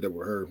what did that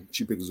with her.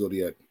 She picked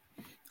Zodiac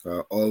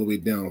all the way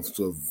down.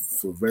 So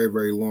for very,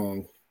 very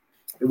long.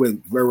 It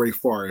went very, very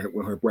far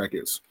with her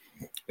brackets.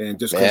 And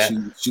just because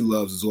she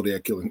loves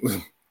Zodiac killing.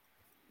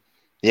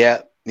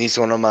 Yeah, he's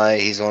one of my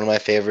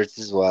favorites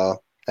as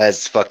well.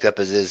 As fucked up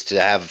as it is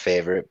to have a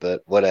favorite,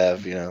 but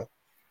whatever, you know.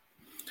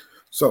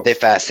 So they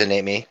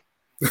fascinate me.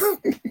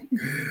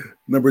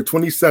 Number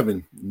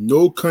 27,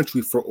 No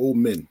Country for Old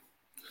Men,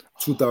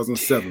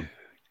 2007.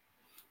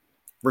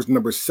 Versus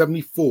number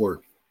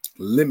 74,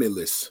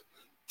 Limitless,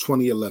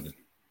 2011.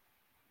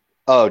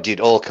 Oh,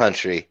 dude, Old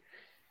Country.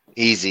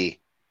 Easy.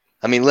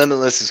 I mean,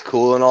 Limitless is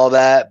cool and all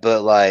that,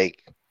 but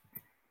like,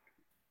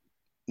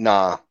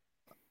 nah.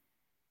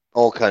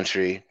 Old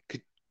Country.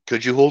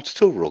 Could you hold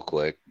still real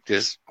quick?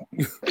 Just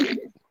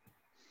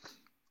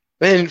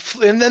and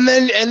then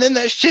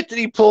that shit that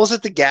he pulls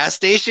at the gas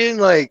station,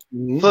 like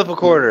flip a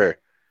quarter.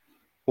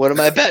 What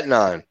am I betting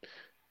on?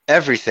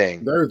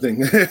 Everything.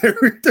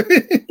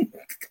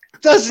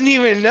 Doesn't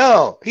even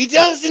know. He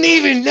doesn't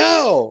even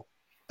know.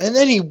 And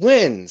then he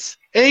wins.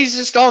 And he's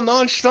just all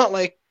nonchalant,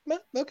 like,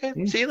 okay,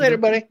 see you later,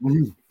 buddy.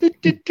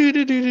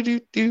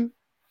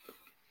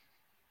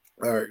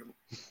 All right.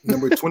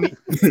 Number 20,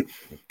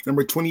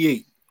 number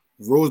 28,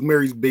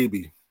 Rosemary's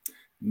Baby,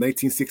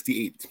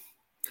 1968.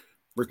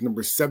 Versus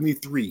number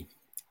 73,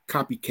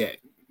 Copycat,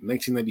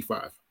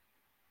 1995.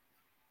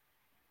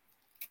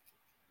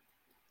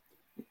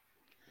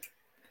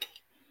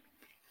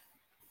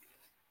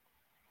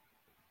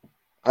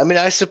 I mean,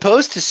 I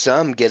suppose to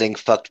some, getting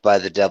fucked by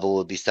the devil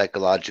would be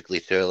psychologically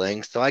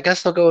thrilling, so I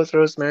guess I'll go with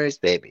Rosemary's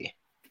Baby.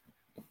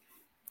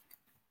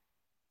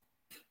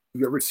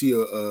 You ever see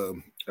a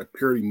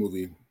parody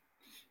movie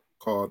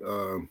called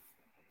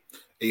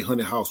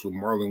 800 House with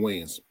Marlon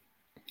Wayans?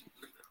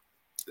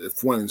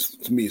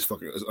 To me, it's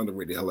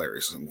underrated,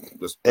 hilarious.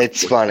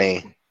 It's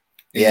funny.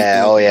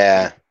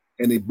 Yeah.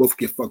 And they both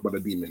get fucked by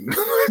the demon.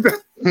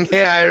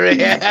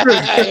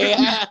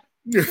 Yeah.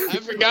 I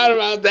forgot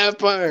about that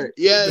part.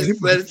 Yes,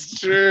 that's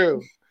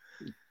true.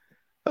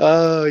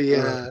 Oh,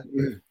 yeah.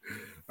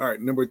 All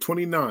right, number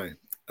 29,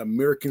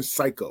 American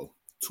Psycho,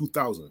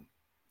 2000.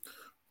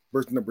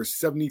 Versus number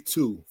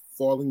 72,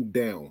 Falling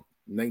Down,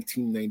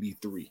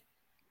 1993.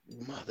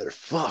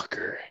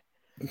 Motherfucker.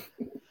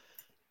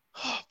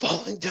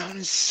 Falling Down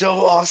is so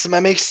awesome. I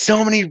make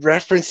so many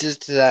references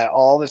to that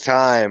all the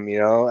time, you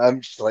know.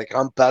 I'm just like,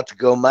 I'm about to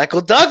go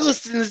Michael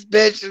Douglas in this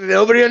bitch, and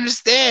nobody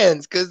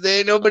understands because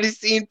nobody's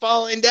seen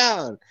Falling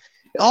Down.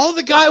 All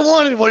the guy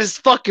wanted was his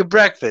fucking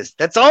breakfast.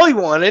 That's all he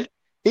wanted.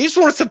 He just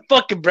wanted some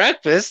fucking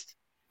breakfast.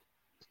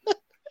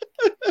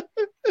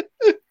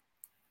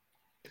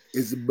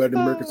 Is it better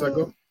than American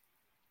Psycho?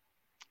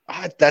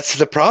 That's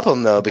the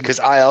problem, though, because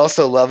I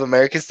also love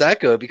American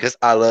Psycho because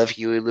I love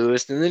Huey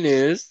Lewis in the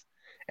News.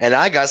 And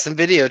I got some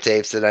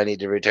videotapes that I need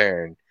to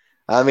return.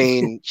 I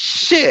mean,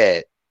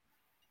 shit.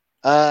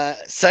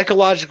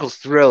 Psychological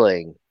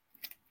thrilling.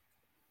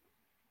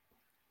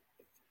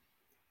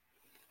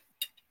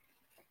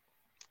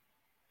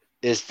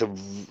 is the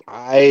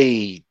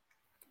I'd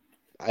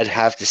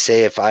have to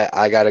say if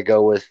I gotta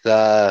go with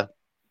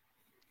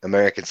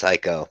American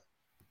Psycho.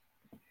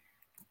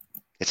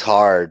 It's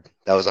hard.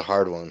 That was a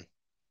hard one.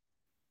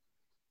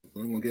 It's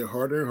going to get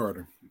harder and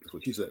harder. That's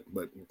what she said,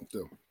 but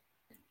still.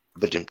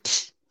 But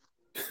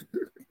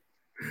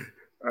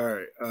All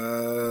right.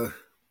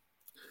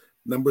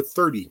 Number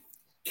 30,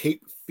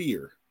 Cape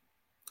Fear,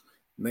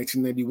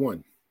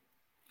 1991.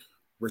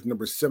 Verse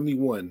number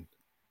 71,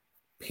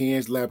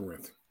 Pan's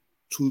Labyrinth,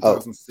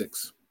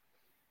 2006.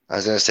 I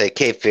was gonna say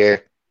Cape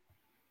Fear.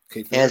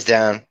 Cape Fear. Hands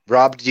down.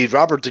 Robert De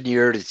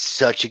Niro did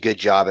such a good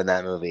job in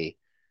that movie.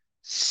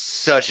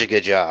 Such a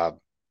good job.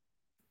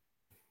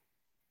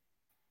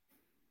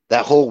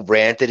 That whole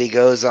rant that he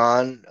goes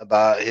on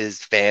about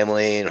his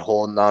family and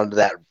holding on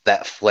to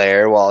that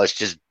flare while it's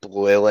just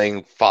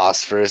boiling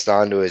phosphorus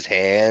onto his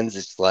hands.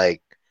 It's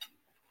like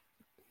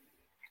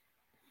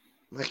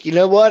you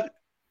know what?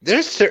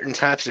 There's certain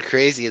types of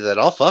crazy that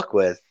I'll fuck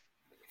with.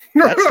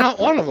 That's not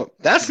one of them.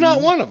 That's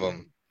not one of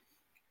them.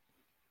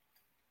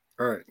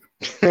 All right.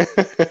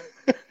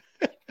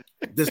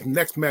 This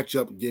next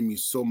matchup gave me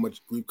so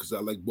much grief because I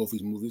like both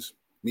these movies.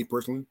 Me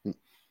personally.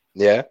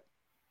 Yeah.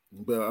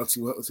 But let's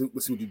see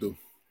what you do.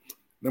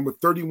 Number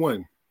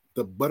 31,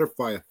 The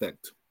Butterfly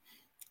Effect,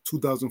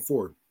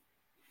 2004.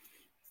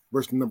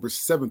 Verse number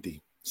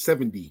 70,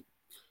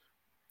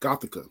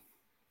 Gothica,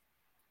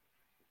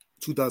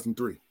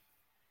 2003.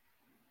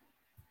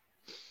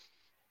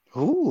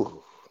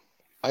 Ooh.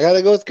 I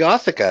gotta go with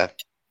Gothica.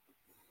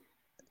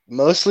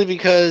 Mostly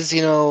because,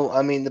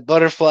 I mean, the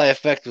butterfly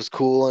effect was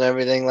cool and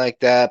everything like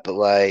that, but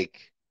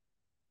like,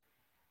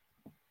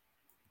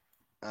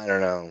 I don't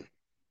know.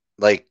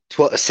 Like,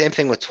 same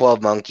thing with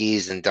 12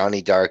 Monkeys and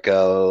Donnie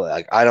Darko.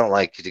 Like, I don't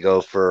like to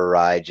go for a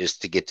ride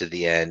just to get to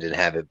the end and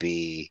have it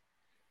be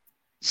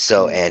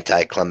so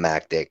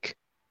anticlimactic.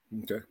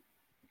 Okay.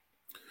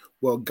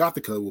 Well,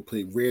 Gothica will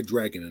play Red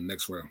Dragon in the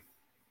next round.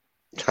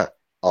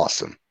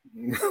 Awesome.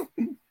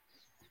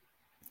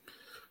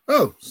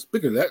 Oh,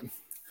 speaking of that,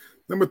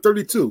 number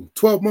 32,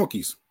 12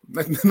 Monkeys,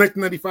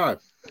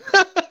 1995.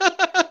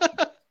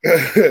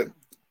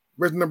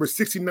 Verse number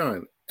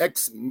 69,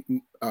 Ex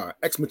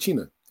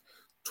Machina,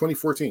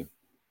 2014.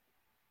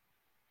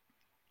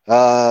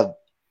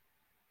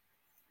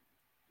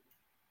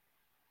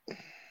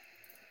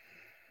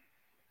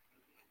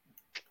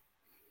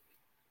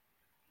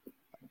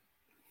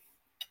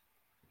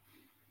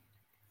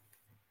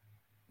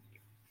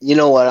 You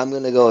know what? I'm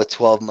going to go with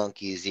 12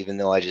 Monkeys, even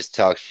though I just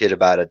talked shit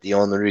about it. The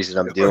only reason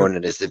I'm doing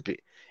it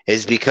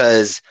is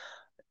because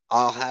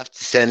I'll have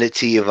to send it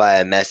to you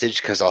via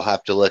message because I'll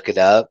have to look it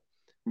up.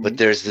 Mm-hmm. But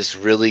there's this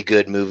really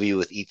good movie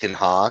with Ethan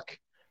Hawke.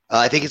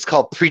 I think it's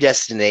called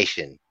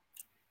Predestination.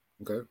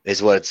 Okay.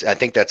 I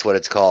think that's what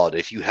it's called.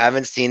 If you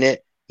haven't seen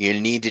it, you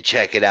need to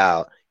check it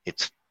out.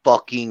 It's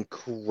fucking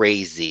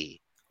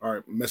crazy. All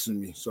right, message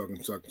me so I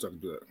can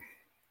do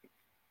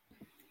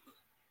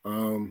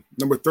that.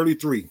 Number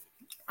 33,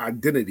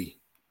 Identity,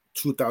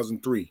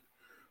 2003.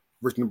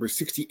 Verse number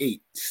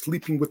 68,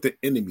 Sleeping with the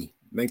Enemy,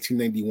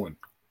 1991.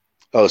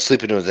 Oh,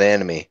 Sleeping with the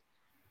Enemy.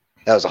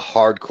 That was a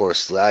hardcore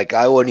sleep. Like,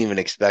 I wasn't even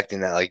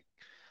expecting that. Like,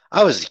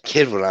 I was a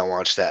kid when I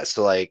watched that.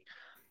 So, like,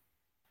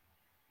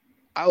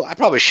 I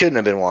probably shouldn't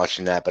have been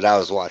watching that, but I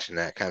was watching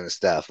that kind of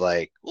stuff.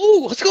 Like,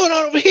 ooh, what's going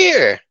on over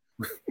here?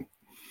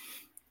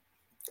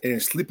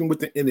 And Sleeping with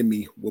the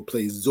Enemy will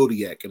play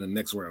Zodiac in the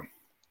next round.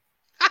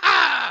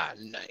 Ah,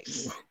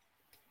 nice.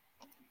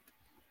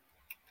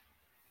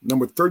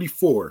 Number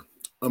 34,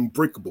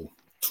 Unbreakable,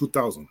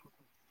 2000.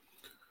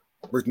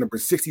 Verse number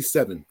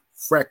 67,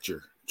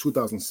 Fracture,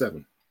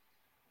 2007.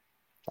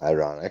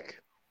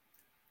 Ironic.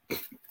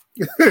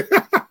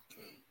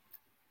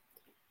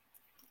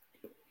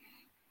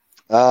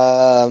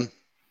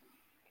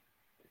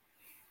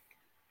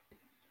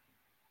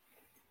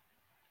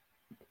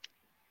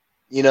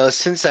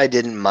 Since I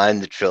didn't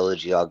mind the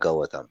trilogy, I'll go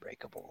with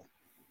Unbreakable.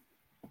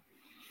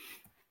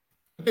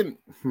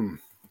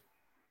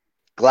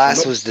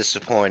 Glass was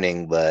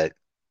disappointing, but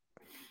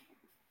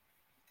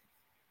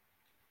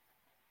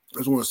I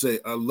just want to say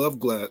I love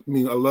Glass. I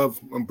mean, I love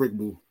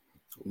Unbreakable.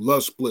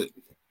 Love Split.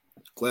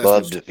 Glass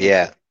loved it.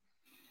 Yeah.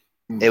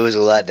 It was a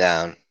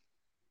letdown.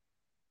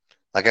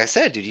 Like I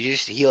said, dude,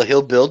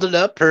 he'll build it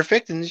up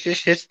perfect and it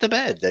just hits the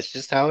bed. That's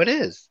just how it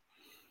is.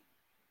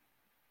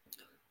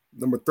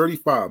 Number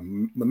 35,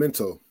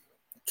 Memento,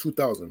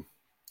 2000.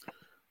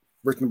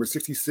 Verse number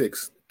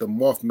 66, The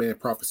Mothman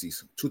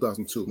Prophecies,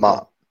 2002.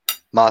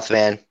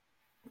 Mothman,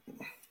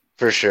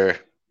 for sure.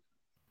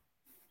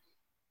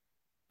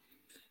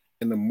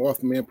 And The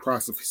Mothman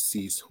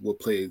Prophecies will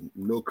play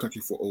No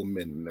Country for Old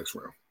Men in the next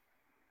round.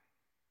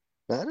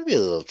 That'll be a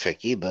little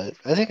tricky, but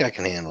I think I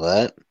can handle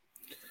that.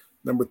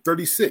 Number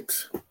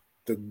 36,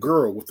 The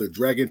Girl with the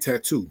Dragon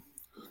Tattoo,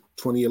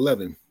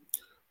 2011.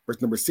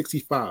 Verse number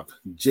 65,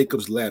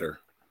 Jacob's Ladder,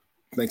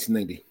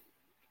 1990.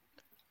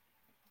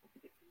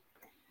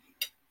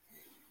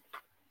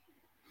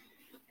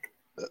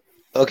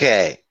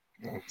 Okay,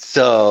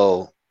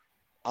 so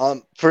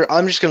I'm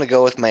just gonna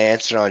go with my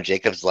answer on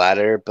Jacob's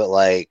Ladder, but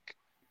like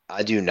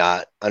I do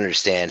not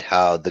understand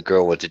how the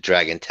girl with the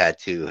dragon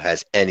tattoo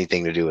has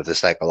anything to do with a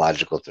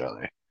psychological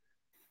thriller.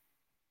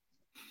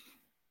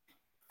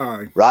 All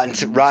right.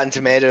 Rotten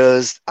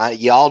Tomatoes.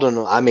 Y'all don't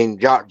know. I mean,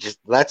 y'all just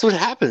that's what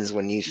happens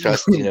when you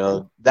trust.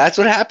 That's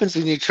what happens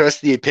when you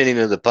trust the opinion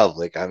of the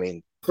public. I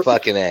mean,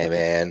 fucking A,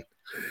 man.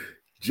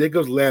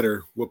 Jacob's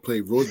Ladder will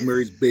play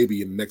Rosemary's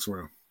Baby in the next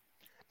round.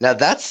 Now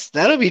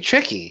that'll be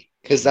tricky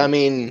because I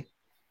mean,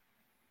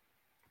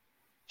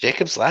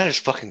 Jacob's Ladder's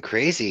fucking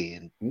crazy,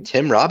 and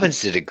Tim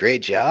Robbins did a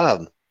great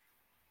job.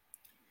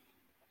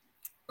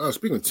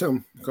 Speaking of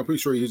Tim, I'm pretty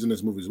sure he's in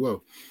this movie as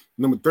well.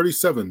 Number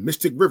 37,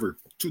 Mystic River,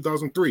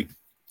 2003.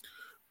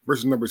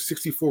 Versus number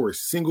 64,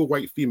 Single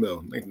White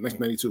Female,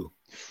 1992.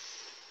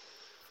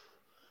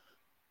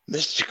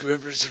 Mystic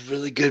River's a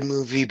really good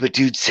movie, but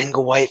dude,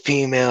 Single White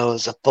Female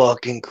is a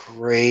fucking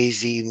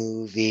crazy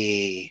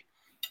movie.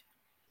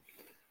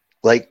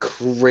 Like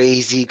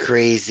crazy.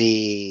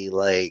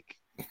 Like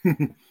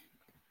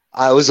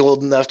I was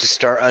old enough to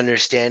start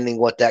understanding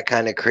what that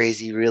kind of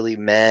crazy really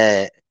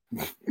meant.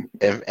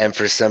 And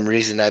for some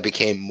reason I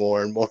became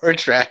more and more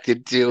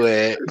attracted to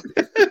it.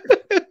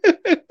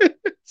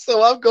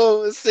 So I'm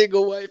going with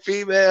Single White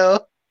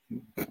Female.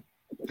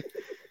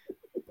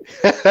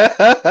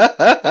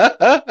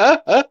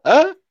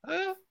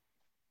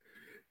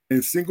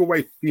 And Single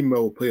White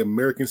Female will play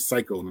American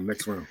Psycho in the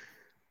next round.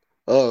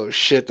 Oh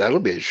shit, that'll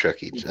be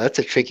that's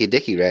a tricky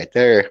dicky right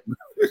there.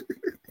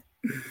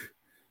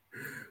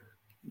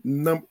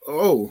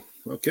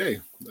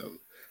 Okay.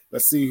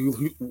 Let's see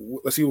who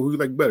you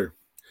like better.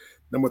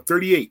 Number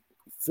 38,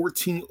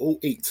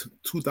 1408,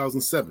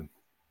 2007.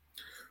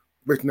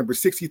 Versus number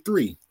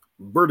 63,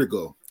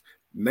 Vertigo,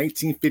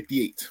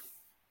 1958.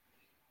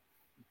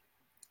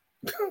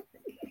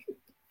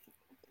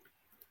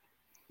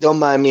 Don't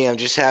mind me, I'm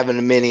just having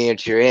a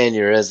miniature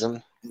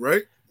aneurysm.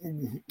 Right?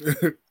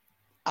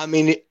 I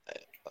mean,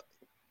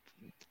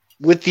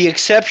 with the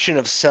exception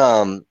of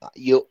some,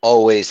 you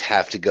always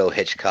have to go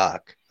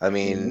Hitchcock. I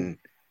mean,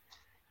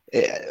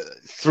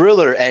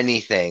 thriller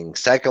anything,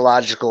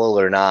 psychological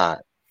or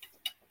not,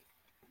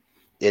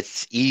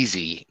 it's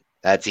easy.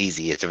 That's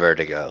easy. It's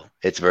Vertigo.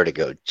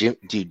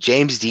 Dude,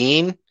 James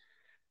Dean.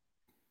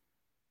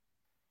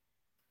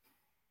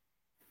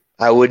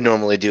 I would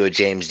normally do a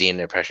James Dean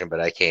impression,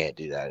 but I can't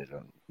do that.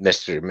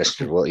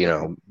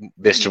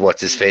 Mr.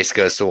 What's His Face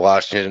Goes to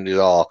Washington and do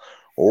all.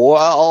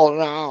 Well,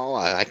 no,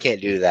 I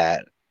can't do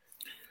that.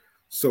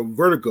 So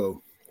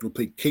Vertigo will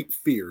play Cape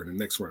Fear in the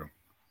next round.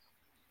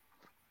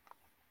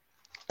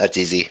 That's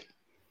easy.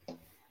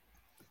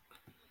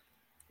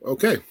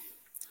 Okay.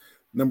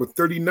 Number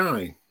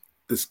 39,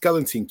 The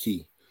Skeleton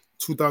Key,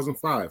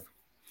 2005.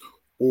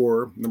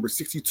 Or number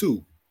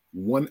 62,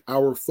 1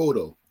 Hour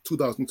Photo,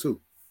 2002.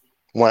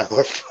 1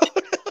 hour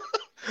photo?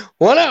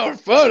 1 hour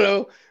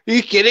photo? Are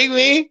you kidding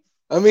me?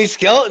 I mean,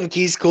 Skeleton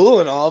Key's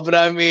cool and all, but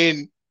I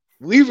mean,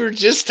 we were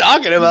just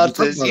talking about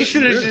this. You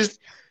should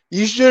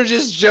have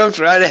just jumped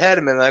right ahead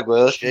and been like,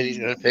 well, shit, he's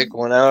going to pick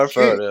 1 hour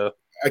photo.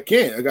 I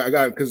can't. I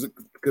got because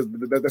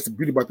that's the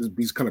beauty about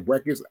these kind of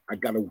brackets. I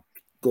got to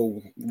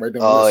go right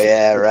down. Oh,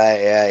 yeah,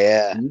 right.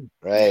 Yeah.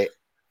 Mm-hmm. Right.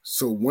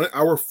 So 1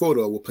 Hour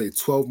Photo will play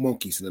 12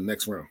 Monkeys in the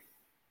next round.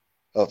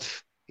 Oh,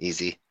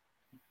 easy.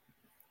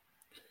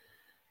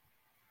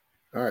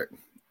 All right.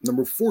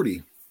 Number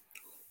 40,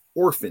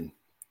 Orphan,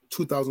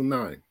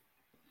 2009.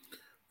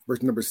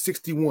 Versus number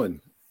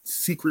 61,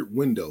 Secret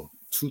Window,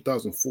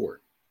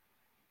 2004.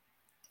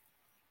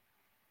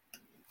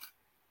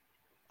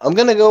 I'm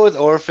going to go with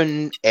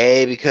Orphan,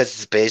 A, because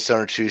it's based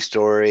on a true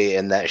story,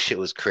 and that shit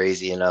was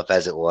crazy enough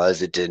as it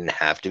was. It didn't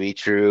have to be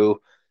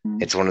true.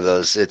 It's one of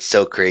those, it's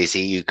so crazy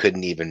you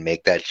couldn't even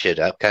make that shit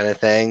up kind of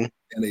thing.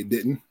 And they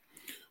didn't.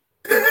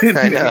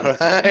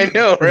 I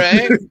know,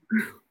 right?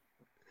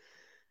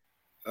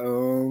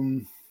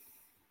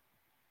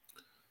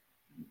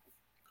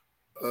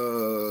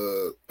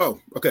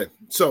 Okay.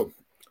 So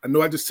I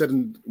know I just said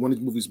in one of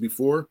these movies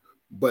before,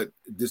 but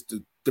just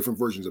the different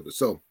versions of it.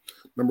 So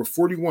number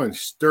 41,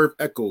 Stir of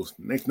Echoes,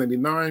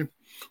 1999,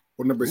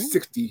 or number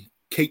 60,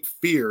 Cape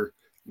Fear,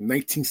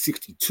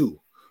 1962.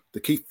 The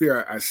Cape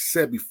Fear I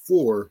said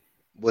before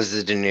was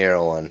the De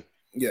Niro one.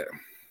 Yeah.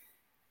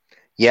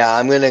 Yeah,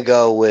 I'm gonna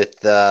go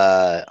with.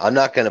 I'm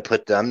not gonna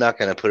put them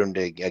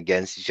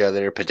against each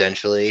other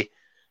potentially.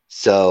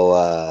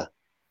 So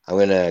I'm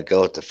gonna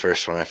go with the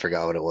first one. I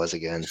forgot what it was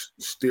again.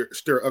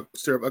 Stir of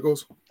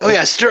Echoes. Oh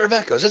yeah, Stir of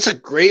Echoes. That's a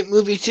great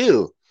movie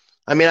too.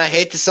 I mean, I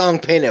hate the song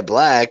 "Paint It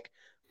Black,"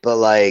 but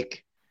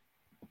like,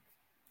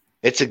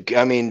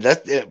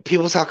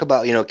 people talk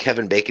about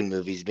Kevin Bacon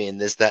movies being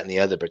this, that, and the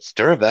other, but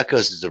Stir of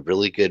Echoes is a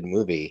really good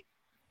movie.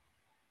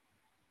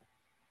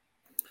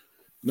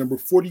 Number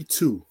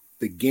 42,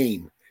 The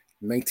Game,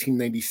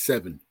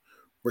 1997.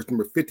 Versus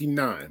number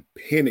 59,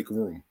 Panic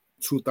Room,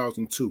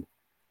 2002.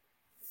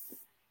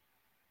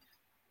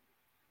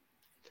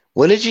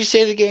 When did you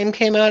say The Game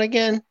came out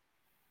again?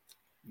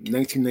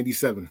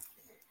 1997.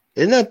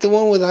 Isn't that the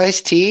one with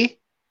Ice-T?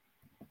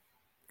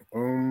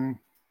 Give me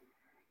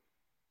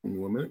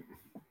 1 minute.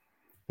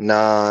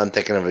 Nah, I'm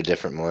thinking of a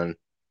different one.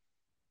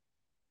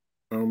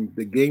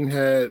 The game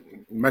had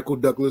Michael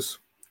Douglas,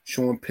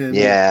 Sean Penn.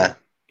 Yeah,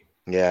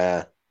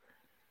 yeah.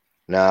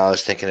 No, I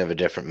was thinking of a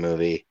different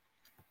movie,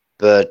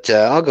 but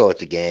I'll go with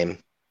the game.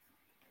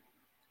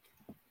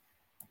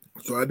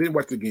 So I didn't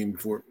watch the game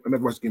before. I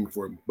never watched the game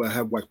before, but I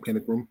have watched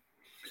Panic Room,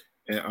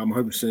 and I'm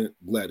 100%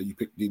 glad that you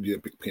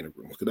didn't pick Panic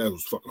Room because that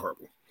was fucking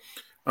horrible.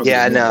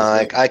 Yeah, no,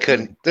 like I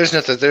couldn't.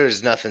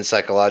 There's nothing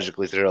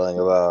psychologically thrilling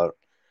about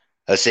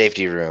a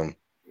safety room.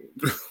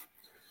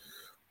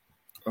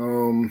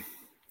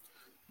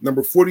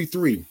 Number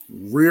 43,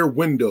 Rear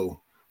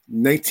Window,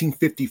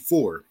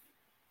 1954.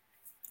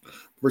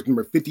 Verse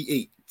number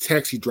 58,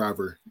 Taxi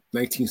Driver,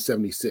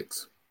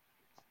 1976.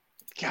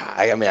 God,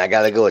 I mean, I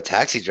gotta go with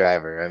Taxi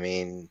Driver. I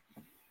mean,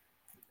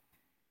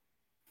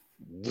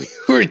 we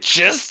were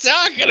just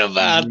talking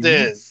about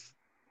this.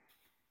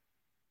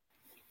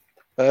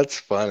 That's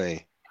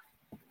funny.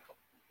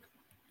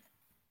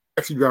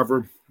 Taxi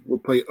Driver will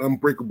play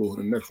Unbreakable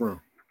in the next round.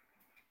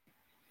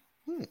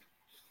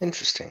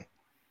 Interesting.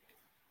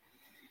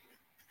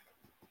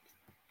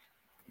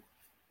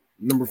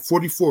 Number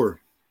 44,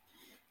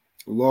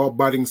 Law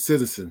Abiding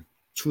Citizen,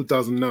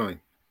 2009.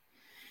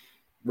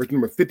 Verse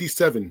number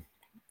 57,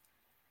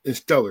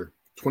 Interstellar,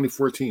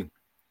 2014.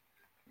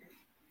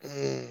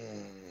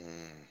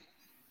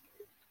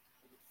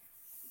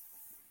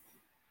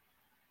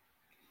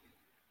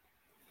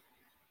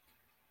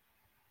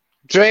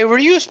 Dre, were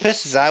you as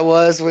pissed as I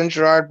was when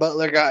Gerard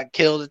Butler got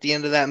killed at the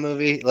end of that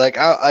movie? Like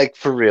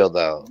for real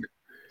though.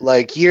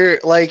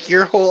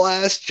 Your whole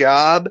ass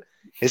job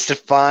is to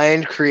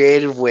find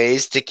creative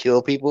ways to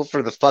kill people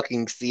for the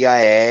fucking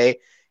CIA,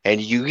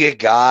 and you get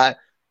got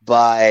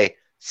by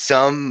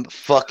some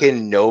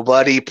fucking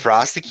nobody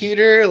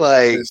prosecutor,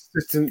 like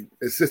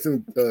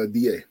assistant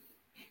DA.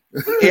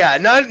 Yeah,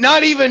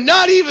 not even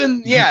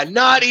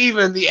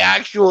the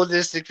actual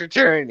district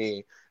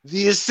attorney,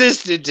 the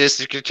assistant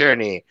district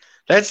attorney.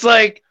 That's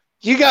like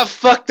you got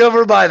fucked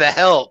over by the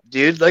help,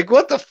 dude. Like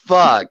what the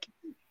fuck?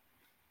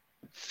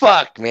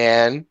 Fuck,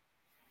 man.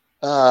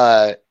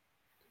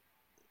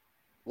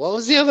 What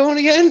was the other one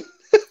again?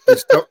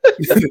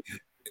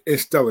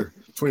 Interstellar,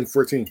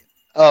 2014.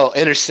 Oh,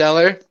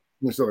 Interstellar.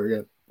 Interstellar,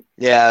 yeah.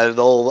 Yeah,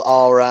 the old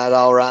all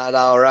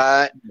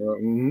right.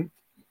 Mm-hmm.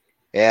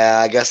 Yeah,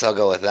 I guess I'll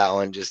go with that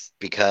one just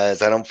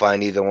because I don't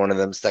find either one of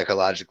them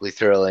psychologically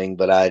thrilling.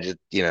 But I just,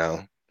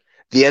 the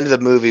end of the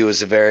movie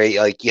was a very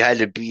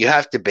you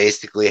have to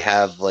basically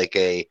have like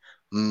a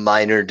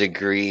minor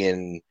degree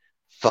in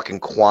fucking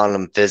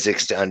quantum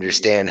physics to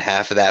understand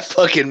half of that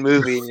fucking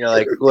movie, and you're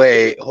like,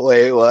 wait,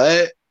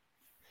 what?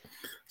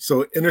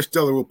 So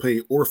Interstellar will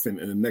play Orphan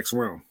in the next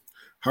round.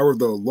 However,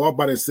 the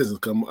law-abiding citizens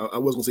come. I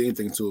wasn't gonna say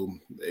anything until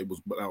it was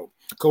out.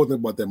 A couple things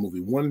about that movie.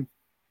 One,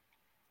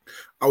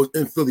 I was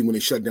in Philly when they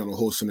shut down the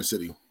whole Center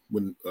City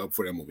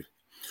for that movie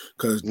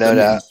because no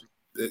doubt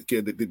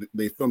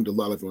they filmed a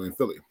lot of it in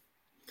Philly.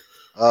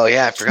 Oh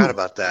yeah, I forgot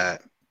about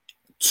that.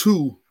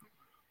 Two,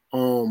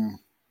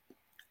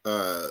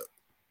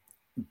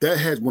 that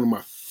has one of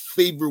my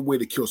favorite way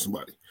to kill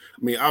somebody.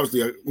 I mean,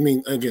 obviously, I'm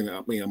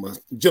a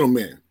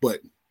gentleman,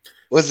 but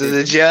was it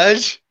the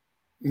judge?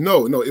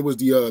 No, it was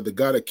the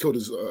guy that killed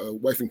his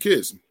wife and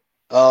kids.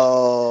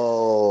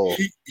 Oh,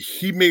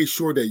 he made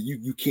sure that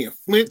you can't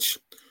flinch.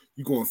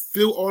 You're going to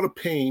feel all the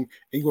pain,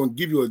 and you're going to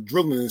give you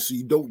adrenaline so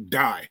you don't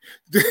die.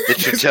 the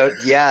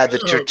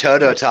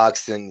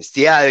tetrodotoxins.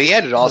 Yeah, he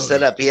had it all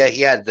set up. He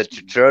had the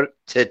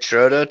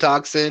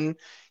tetrodotoxin.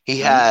 He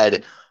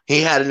had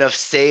enough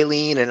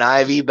saline and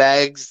IV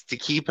bags to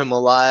keep him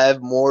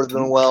alive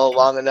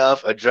long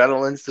enough.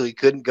 Adrenaline so he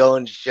couldn't go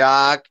into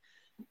shock.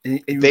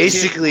 And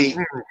basically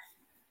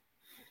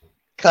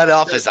cut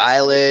off his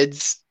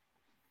eyelids.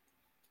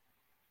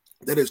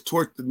 That is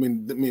torture. I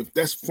mean,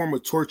 that's a form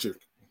of torture.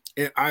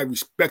 And I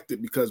respect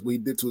it because what he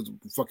did to his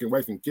fucking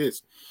wife and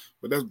kids.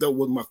 But that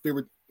was my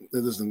favorite.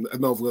 Listen, I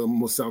know I'm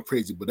going to sound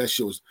crazy, but that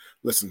shows,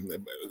 listen, it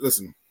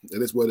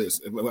is what it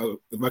is.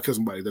 If I kill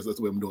somebody, that's the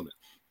way I'm doing it.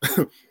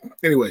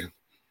 Anyway,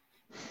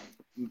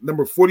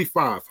 number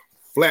 45,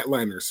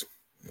 Flatliners,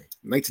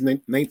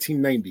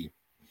 1990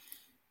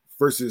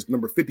 versus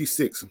number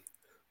 56,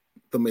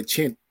 The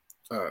Mechanics,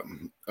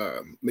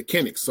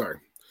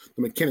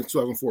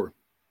 2004.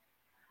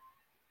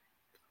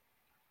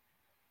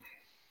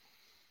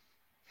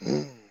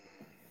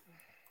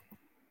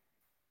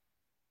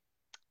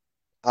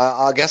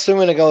 I guess I'm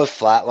going to go with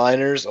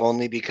Flatliners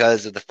only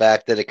because of the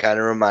fact that it kind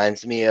of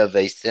reminds me of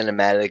a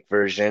cinematic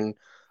version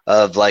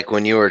of like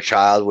when you were a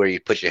child where you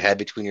put your head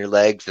between your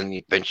legs and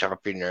you pinch off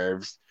your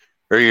nerves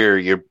or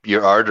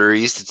your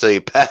arteries until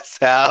you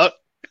pass out.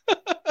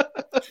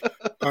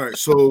 All right,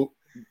 so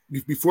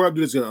before I do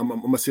this, I'm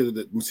gonna say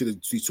the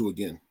C2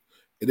 again.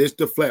 It is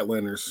the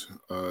Flatliners,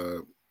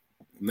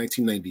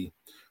 1990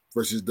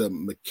 versus the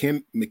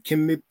Machinist.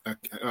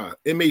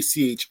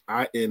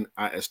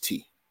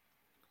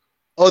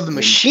 Oh, the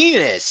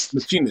Machinist.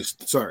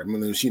 Machinist. Sorry, I'm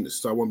the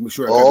Machinist. So I want to make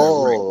sure I got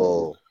that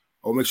right.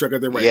 I'll make sure I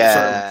got that right.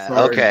 Yeah.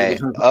 Sorry. Okay.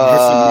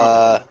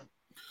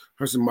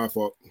 That's my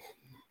fault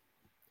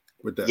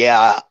with that.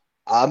 Yeah.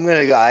 I'm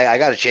gonna go. I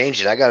gotta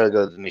change it. I gotta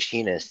go with the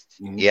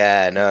Machinist. Mhm.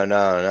 Yeah,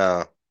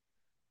 no.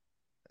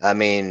 I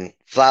mean,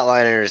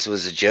 Flatliners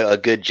was a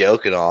good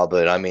joke and all,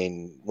 but I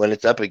mean, when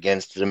it's up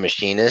against the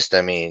Machinist,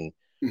 I mean,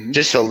 Mhm.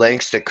 just the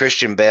lengths that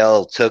Christian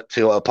Bale took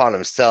to upon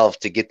himself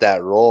to get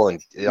that role,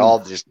 and it all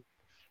just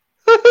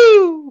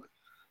woohoo!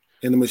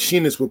 And the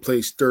Machinist will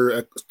play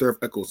Stir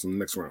Eccles in the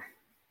next round.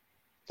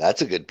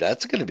 That's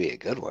gonna be a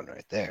good one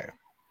right there.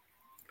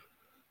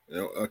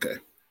 Okay.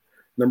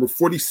 Number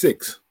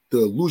 46, The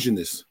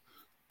Illusionist,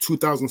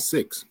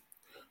 2006,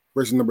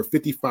 versus number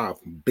 55,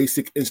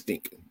 Basic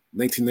Instinct,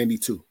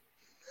 1992.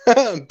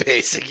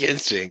 Basic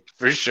Instinct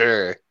for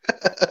sure.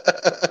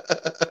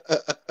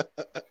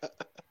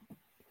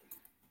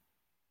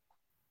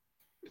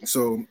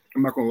 So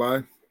I'm not gonna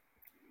lie.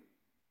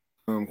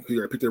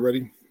 Here, I picked it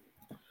ready.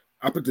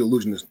 I picked The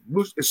Illusionist.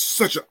 It's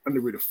such an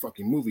underrated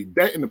fucking movie.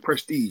 That and The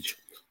Prestige.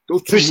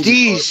 Those two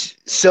Prestige.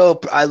 So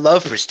I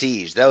love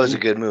Prestige. That was a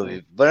good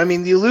movie. But I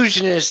mean, The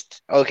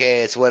Illusionist.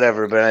 Okay, it's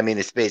whatever. But I mean,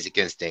 it's Basic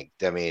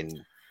Instinct. I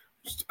mean,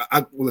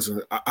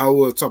 listen. I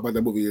will talk about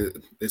that movie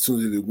as soon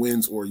as it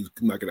wins or you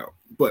can knock it out.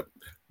 But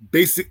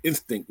Basic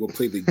Instinct will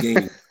play the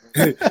game.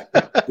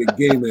 The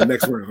game in the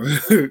next round.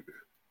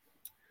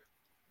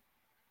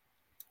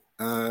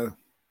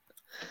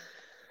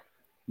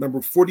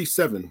 Number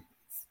 47.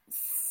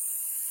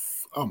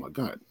 Oh my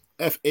God.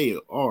 Farality.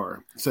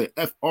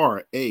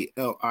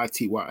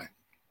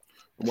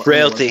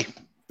 Frailty.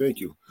 Thank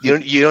you.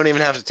 You don't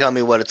even have to tell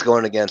me what it's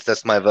going against.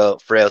 That's my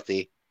vote.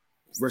 Frailty.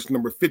 Verse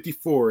number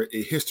 54,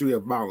 A History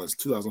of Violence,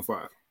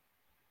 2005.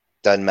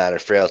 Doesn't matter.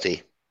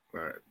 Frailty.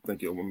 All right.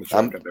 Thank you. I'm going to make sure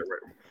I got that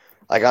right.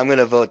 Like, I'm going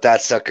to vote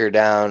that sucker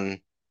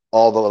down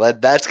all the way.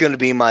 That's going to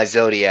be my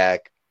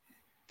Zodiac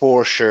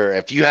for sure.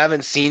 If you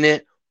haven't seen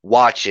it,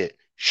 watch it.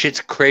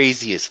 Shit's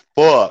crazy as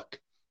fuck.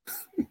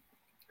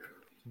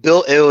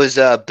 It was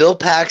Bill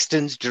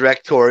Paxton's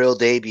directorial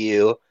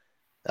debut.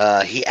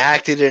 He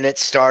acted in it,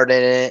 starred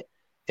in it.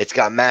 It's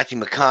got Matthew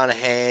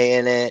McConaughey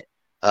in it.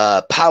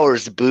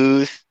 Powers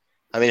Booth.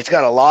 I mean, it's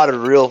got a lot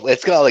of real.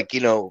 It's got like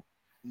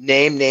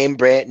name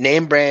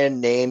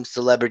brand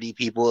celebrity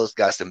people. It's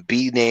got some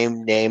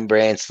name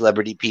brand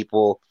celebrity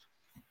people.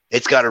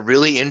 It's got a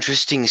really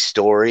interesting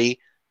story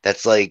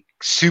that's like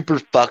super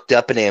fucked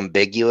up and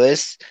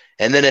ambiguous.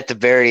 And then at the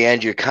very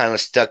end, you're kind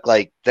of stuck.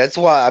 Like, that's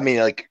why, I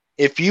mean, like,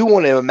 if you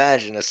want to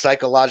imagine a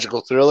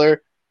psychological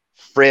thriller,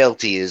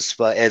 Frailty is,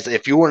 as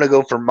if you want to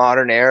go for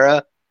modern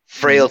era,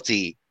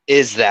 Frailty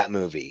is that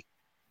movie.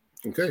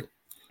 Okay.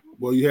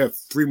 Well, you have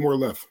three more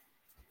left.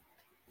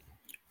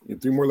 You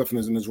have three more left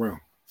in this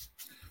round.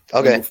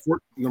 Okay.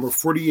 Number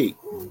 48,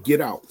 Get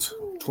Out,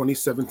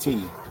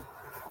 2017.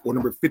 Or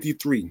number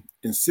 53,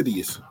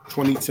 Insidious,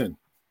 2010.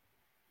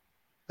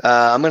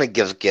 I'm gonna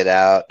give Get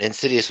Out.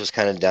 Insidious was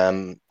kind of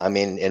dumb. I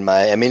mean,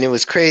 it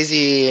was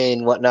crazy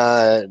and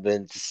whatnot,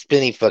 but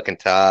spinny fucking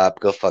top.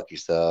 Go fuck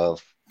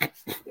yourself.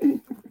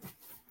 I'm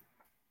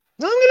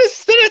gonna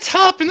spin a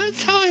top, and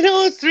that's how I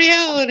know it's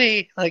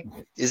reality. Like,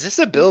 is this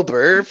a Bill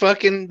Burr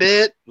fucking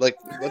bit? Like,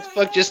 what the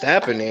fuck just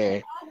happened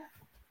here?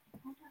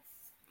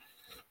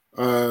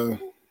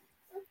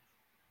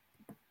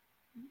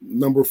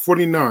 Number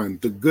 49,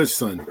 The Good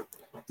Son,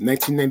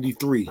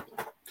 1993.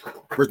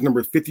 Verse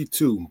number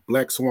 52,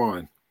 Black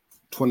Swan,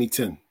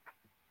 2010.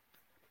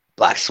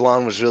 Black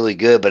Swan was really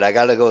good, but I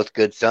gotta go with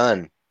Good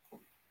Son.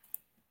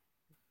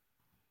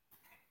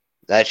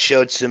 That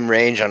showed some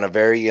range on a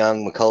very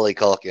young Macaulay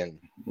Culkin.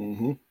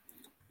 Mm-hmm.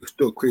 It's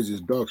still crazy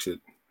as dog shit.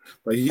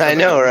 Like I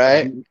know,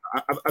 right?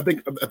 I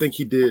think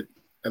he did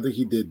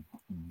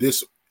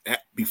this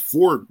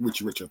before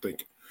Richie Rich, I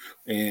think,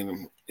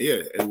 and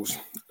yeah, it was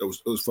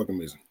fucking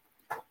amazing.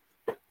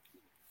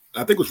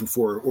 I think it was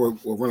before or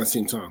around the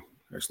same time,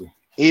 actually.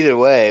 Either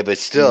way, but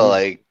still,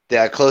 like,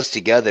 that close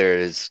together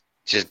is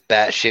just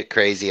batshit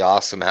crazy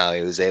awesome how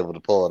he was able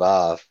to pull it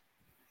off.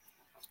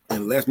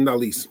 And last but not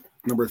least,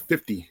 number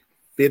 50,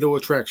 Fatal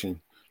Attraction,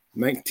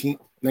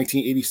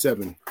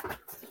 1987.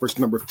 Versus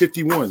number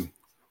 51,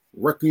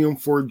 Requiem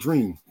for a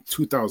Dream,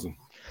 2000.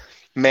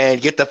 Man,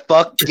 get the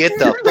fuck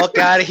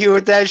out of here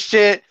with that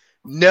shit.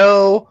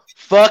 No,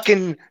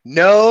 fucking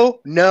no,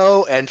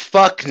 and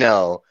fuck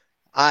no.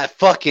 I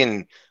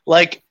fucking,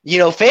 like,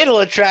 Fatal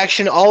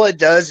Attraction, all it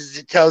does is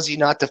it tells you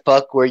not to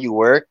fuck where you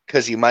work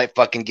because you might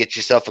fucking get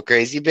yourself a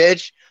crazy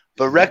bitch.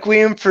 But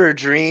Requiem for a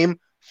Dream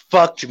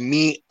fucked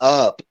me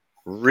up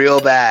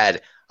real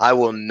bad. I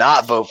will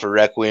not vote for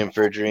Requiem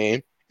for a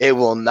Dream. It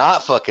will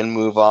not fucking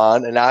move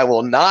on, and I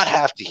will not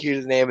have to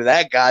hear the name of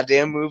that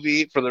goddamn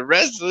movie for the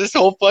rest of this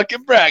whole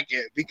fucking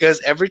bracket,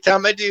 because every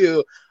time I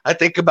do, I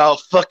think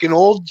about fucking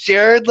old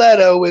Jared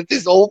Leto with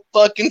his old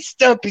fucking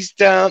stumpy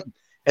stump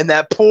and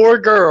that poor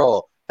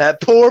girl.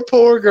 That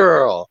poor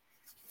girl.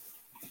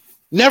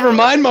 Never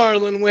mind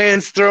Marlon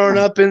Wayans throwing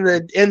up in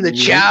the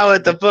chow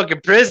at the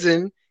fucking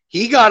prison.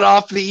 He got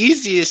off the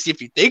easiest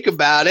if you think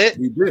about it.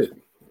 He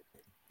did.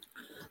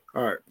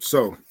 All right,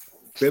 so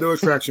Fatal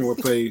Attraction will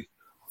play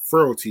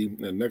Frailty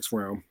in the next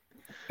round,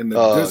 and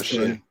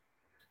the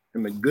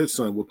Good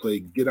Son will play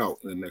Get Out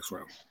in the next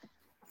round.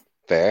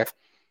 Fair.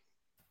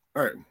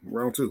 All right,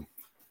 round two.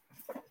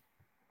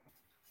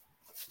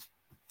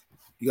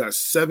 You got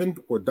Seven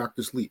or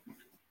Doctor Sleep.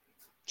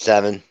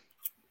 7.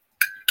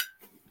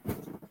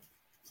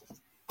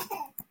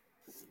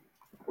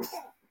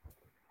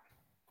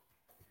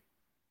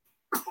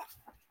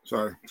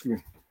 Sorry, excuse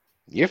me.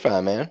 You're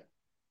fine, man.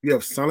 You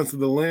have Silence of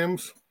the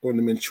Lambs or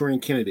The Manchurian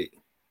Candidate.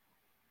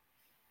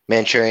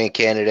 Manchurian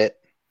Candidate.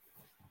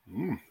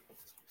 Mm.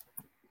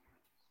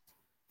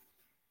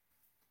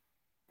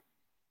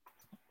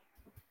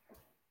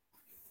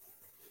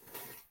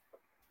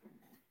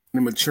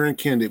 The Manchurian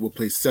Candidate will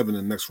play 7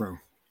 in the next round.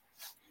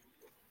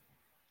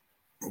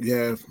 You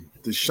have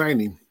The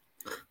Shining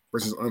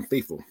versus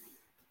Unfaithful.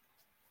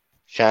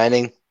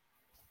 Shining.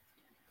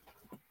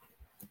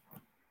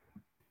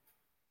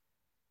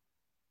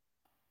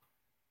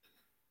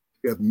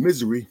 You have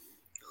Misery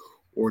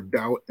or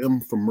Dial M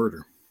for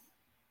Murder.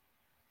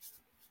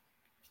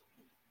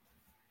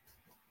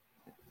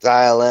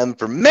 Dial M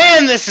for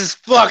man, this is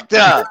fucked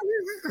up.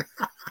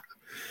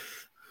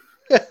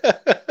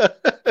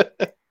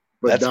 But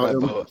That's Dial my M.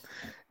 vote.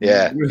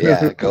 Yeah,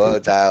 go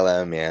Dial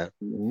M, yeah.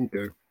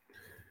 Okay.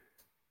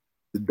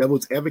 The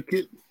Devil's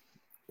Advocate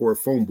or a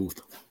Phone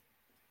Booth.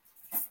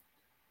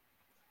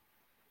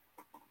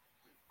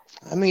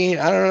 I mean,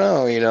 I don't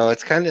know.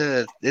 It's kind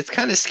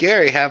of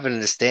scary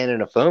having to stand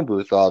in a phone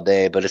booth all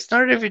day, but it's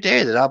not every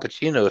day that Al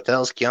Pacino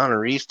tells Keanu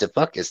Reeves to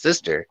fuck his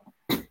sister.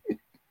 I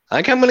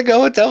think I'm gonna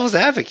go with Devil's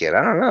Advocate.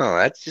 I don't know.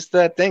 That's just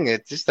that thing.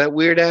 It's just that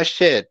weird ass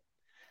shit.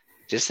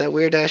 Just that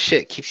weird ass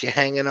shit keeps you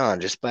hanging on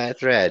just by a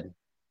thread.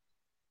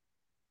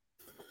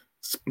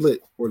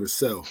 Split or The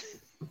Cell.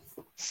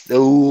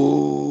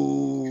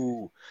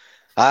 Ooh,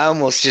 I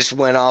almost just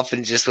went off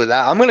and just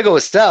without. I'm gonna go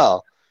with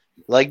Cell.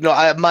 Like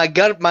no, my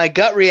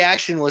gut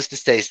reaction was to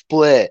say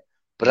Split,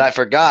 but I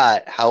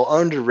forgot how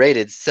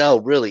underrated Cell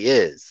really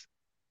is.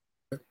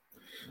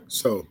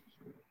 So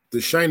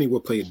The Shining will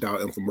play Dial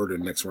M for Murder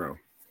in the next round.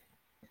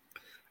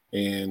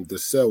 And The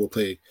Cell will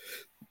play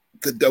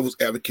The Devil's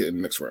Advocate in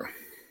the next round.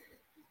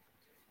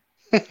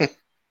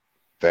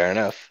 Fair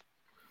enough.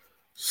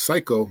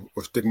 Psycho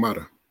or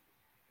Stigmata.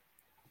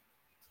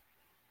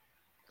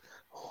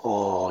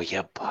 Oh,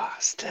 you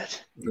bastard.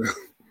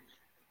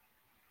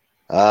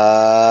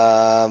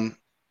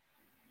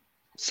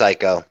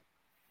 Psycho.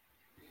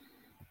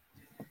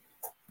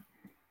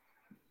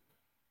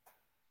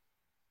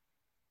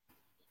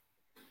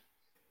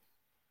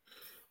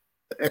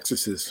 The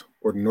Exorcist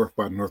or North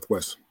by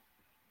Northwest.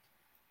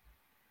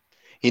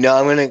 I'm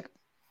gonna.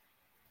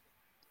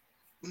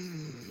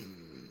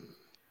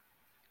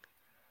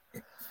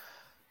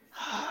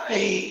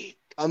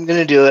 I'm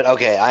gonna do it.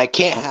 Okay, I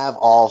can't have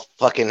all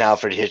fucking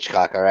Alfred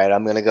Hitchcock. All right,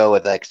 I'm gonna go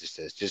with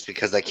Exorcist just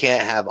because I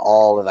can't have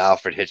all of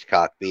Alfred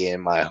Hitchcock be in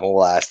my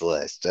whole ass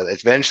list. So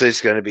eventually, it's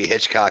gonna be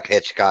Hitchcock. All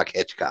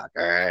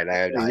right,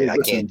 I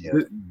can't do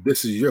it.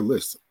 This is your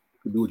list.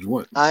 You can do what you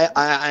want.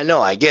 I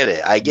know. I get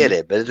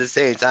it. But at the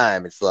same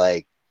time, it's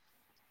like.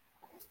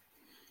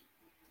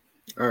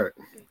 All right.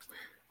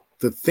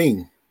 The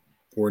Thing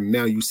or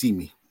Now You See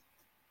Me.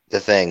 The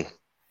Thing.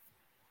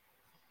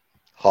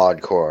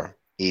 Hardcore.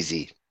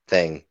 Easy.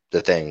 Thing.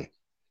 The Thing.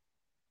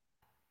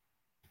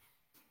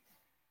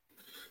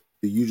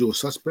 The Usual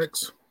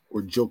Suspects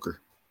or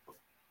Joker.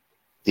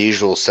 The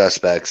Usual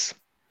Suspects.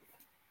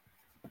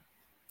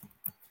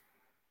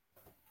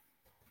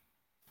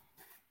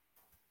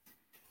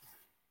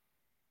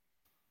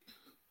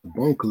 The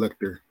Bone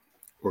Collector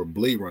or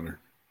Blade Runner.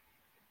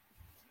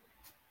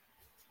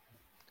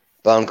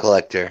 Bone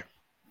Collector.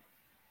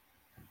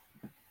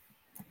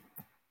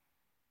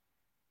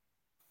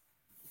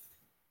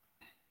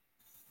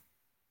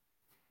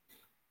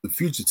 The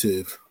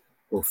Fugitive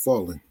or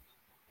Fallen.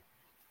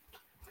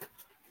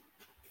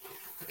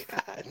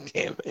 God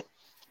damn it.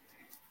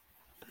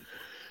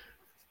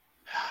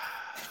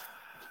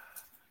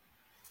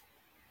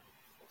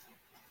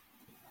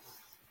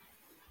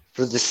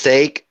 For the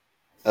sake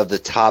of the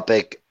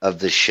topic of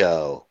the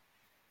show,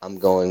 I'm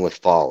going with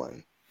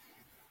Fallen.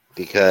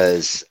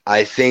 Because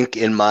I think,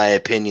 in my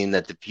opinion,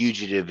 that The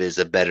Fugitive is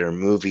a better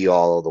movie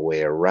all the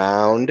way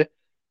around.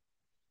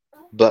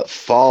 But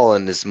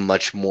Fallen is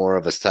much more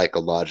of a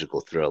psychological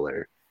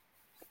thriller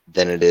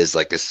than it is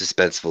like a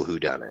suspenseful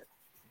whodunit.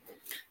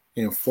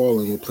 And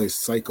Fallen will play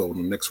Psycho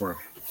in the next round.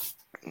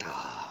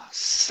 Oh,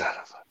 son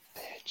of a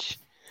bitch.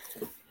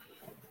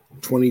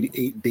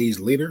 28 Days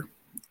Later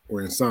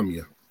or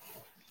Insomnia.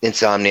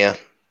 Insomnia.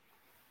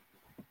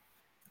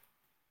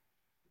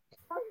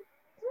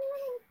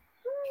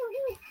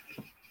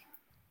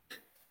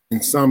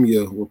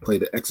 Insomnia will play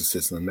The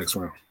Exorcist in the next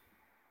round.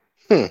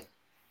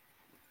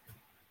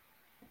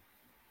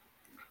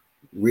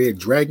 Red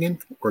Dragon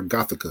or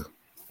Gothica.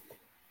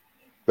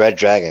 Red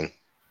Dragon.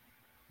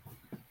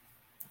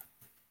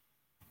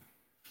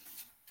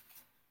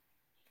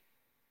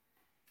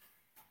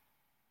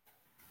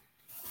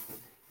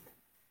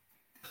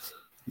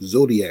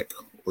 Zodiac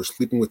or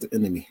Sleeping with the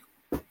Enemy.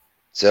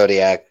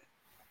 Zodiac.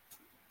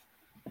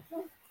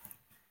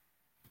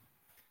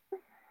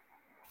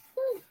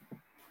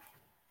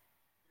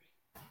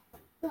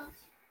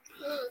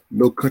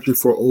 No Country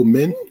for Old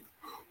Men,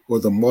 or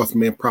The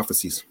Mothman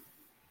Prophecies?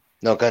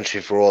 No Country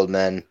for Old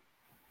Men.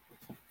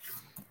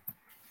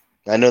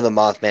 I know the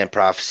Mothman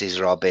prophecies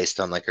are all based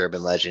on like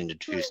urban legend and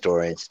true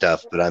story and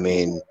stuff, but I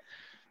mean,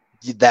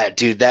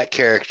 that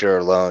character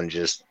alone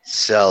just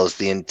sells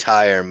the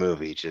entire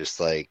movie. Just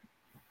like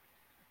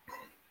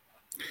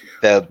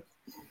the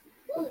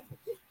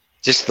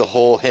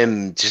whole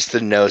him, just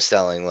the no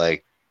selling,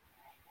 like,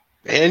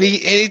 and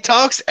he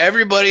talks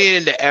everybody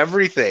into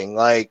everything.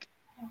 Like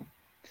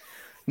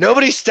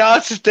nobody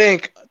stops to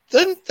think.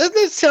 Doesn't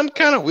it sound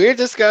kind of weird?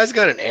 This guy's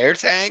got an air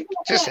tank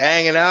just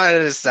hanging out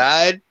at his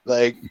side.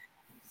 Like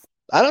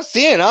I don't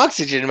see an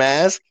oxygen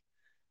mask.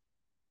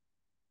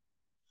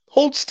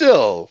 Hold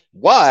still.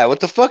 Why? What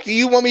the fuck do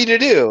you want me to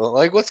do?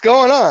 Like what's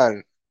going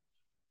on?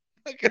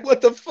 Like,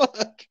 what the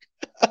fuck?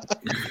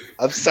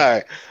 I'm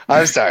sorry.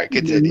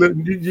 Continue.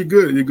 You're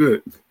good. You're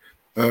good.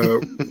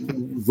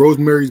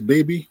 Rosemary's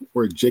Baby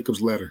or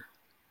Jacob's Ladder?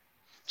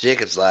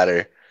 Jacob's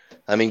Ladder.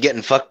 I mean,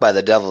 getting fucked by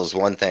the devil is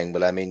one thing,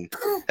 but I mean,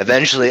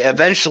 eventually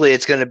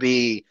it's going to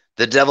be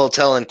the devil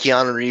telling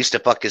Keanu Reeves to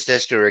fuck his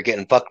sister or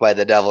getting fucked by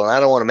the devil, and I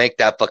don't want to make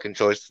that fucking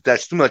choice.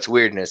 That's too much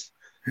weirdness.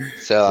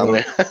 So I'm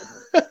going to...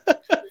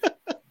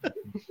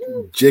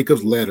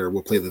 Jacob's Ladder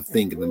will play The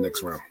Thing in the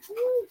next round.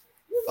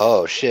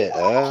 Oh, shit.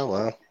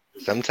 Well,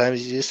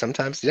 sometimes you do,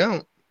 sometimes you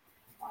don't.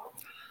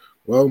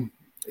 Well,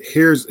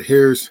 here's a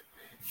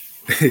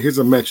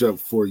matchup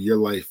for your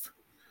life.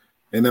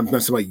 And I'm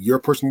not talking about your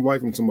personal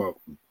life, I'm talking about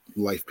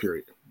life,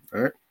 period.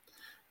 All right.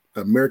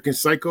 American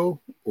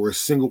Psycho or a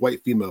Single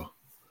White Female?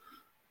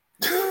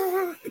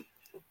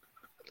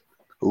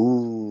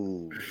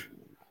 Ooh.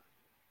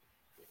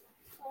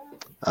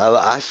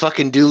 I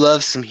fucking do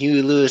love some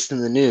Huey Lewis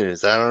in the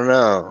News. I don't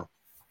know.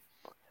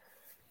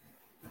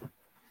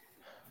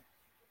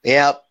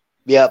 Yep.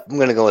 I'm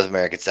gonna go with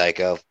American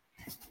Psycho.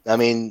 I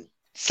mean,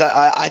 so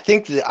I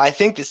think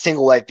the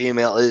Single White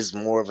Female is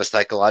more of a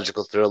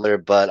psychological thriller,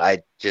 but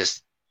I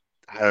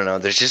don't know.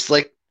 There's just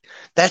like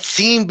that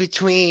scene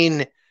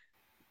between,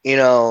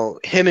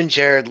 him and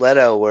Jared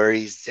Leto where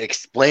he's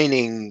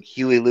explaining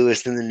Huey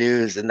Lewis in the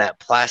News in that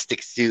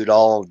plastic suit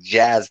all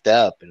jazzed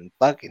up and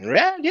fucking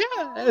rad,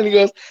 yeah. And he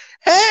goes,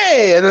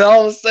 hey, and then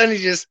all of a sudden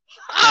he just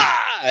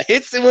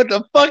hits him with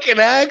the fucking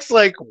axe.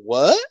 Like,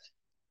 what?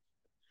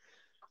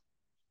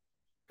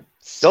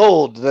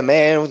 Sold to the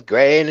man with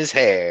gray in his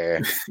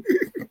hair.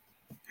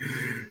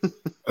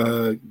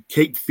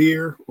 Cape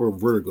Fear or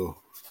Vertigo?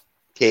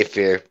 Cape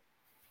Fear.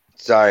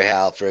 Sorry,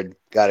 Alfred.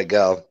 Gotta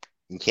go.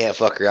 You can't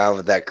fuck around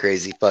with that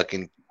crazy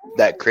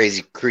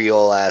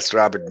Creole ass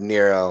Robert De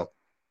Niro.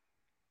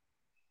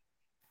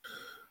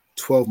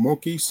 12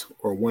 Monkeys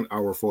or 1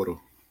 Hour Photo?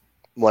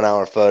 1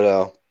 Hour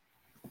Photo.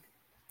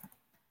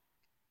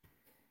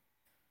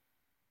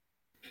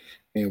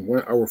 And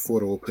 1 Hour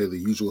Photo will play The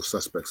Usual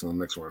Suspects in the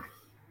next round.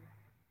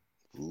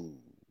 Ooh.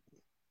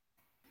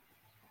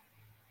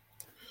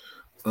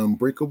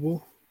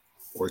 Unbreakable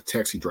or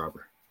Taxi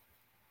Driver?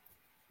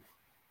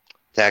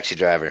 Taxi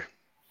Driver.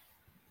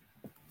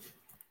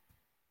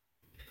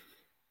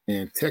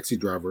 And Taxi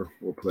Driver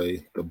will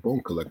play The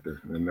Bone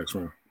Collector in the next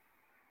round.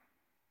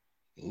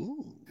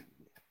 Ooh.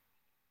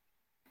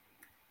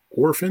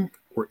 Orphan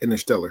or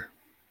Interstellar?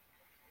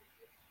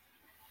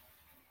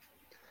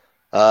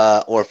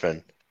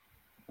 Orphan.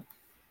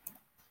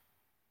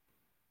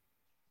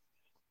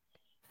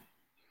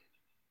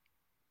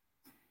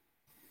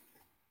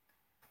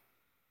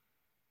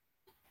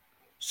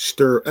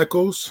 Stir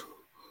Echoes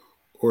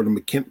or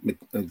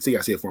the see,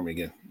 I say it for me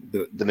again.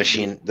 The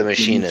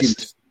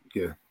Machinist.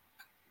 Yeah.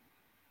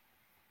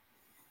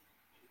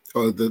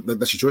 Oh,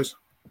 that's your choice?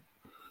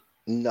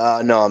 No,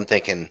 I'm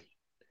thinking.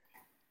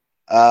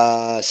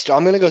 I'm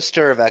gonna go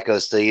Stir of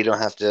Echoes, so you don't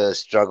have to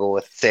struggle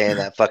with saying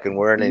that fucking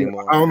word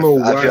anymore. I don't know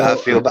why. I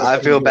feel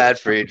bad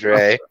for you,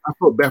 Dre. I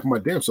feel bad for my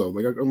damn self.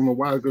 Like I don't know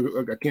why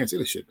I can't say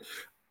this shit.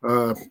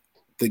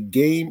 The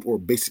Game or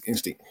Basic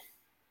Instinct?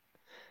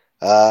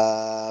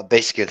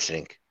 Basic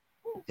Instinct.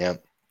 Yeah.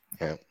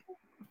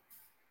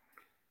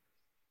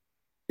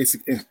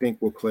 Basic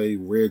Instinct will play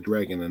Red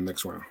Dragon in the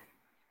next round.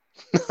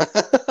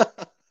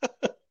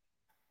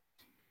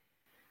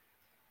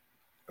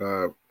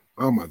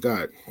 Oh my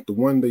God, the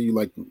one that you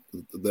like,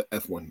 the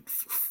F one,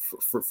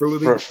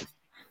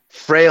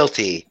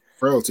 Frailty,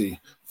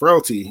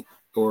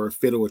 or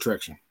Fatal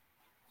Attraction?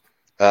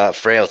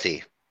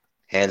 Frailty,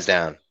 hands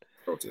down.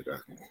 Frailty,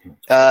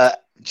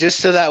 just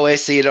so that way,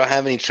 so you don't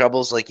have any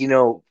troubles. Like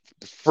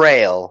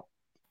frail,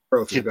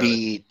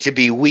 Frailty, to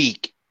be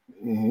weak.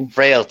 Mm-hmm.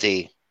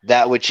 Frailty,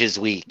 that which is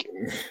weak.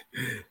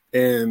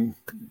 And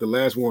the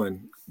last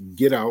one,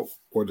 Get Out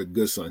or The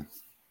Good Son?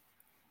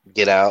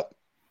 Get Out.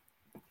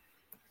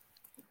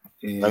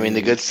 And I mean,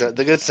 the good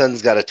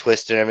son's got a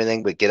twist and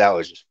everything, but Get Out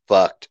was just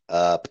fucked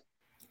up.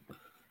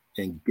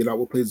 And Get Out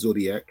will play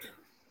Zodiac.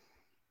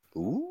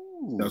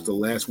 Ooh. That was the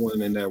last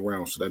one in that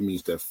round, so that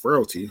means that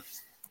Frailty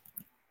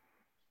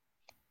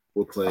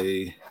will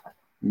play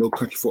No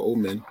Country for Old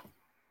Men.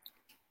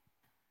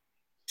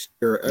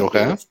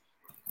 Okay.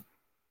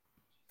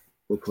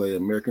 Will play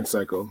American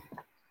Psycho.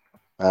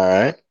 All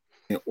right.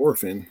 And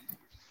Orphan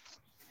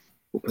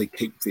will play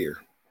Cape Fear.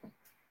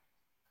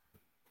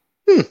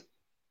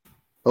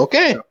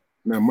 Okay.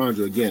 Now, mind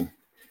you, again,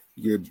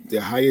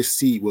 the highest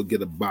seed will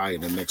get a bye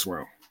in the next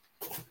round.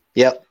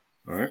 Yep.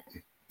 All right.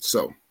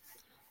 So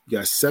you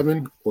got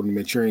 7 or the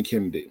Manchurian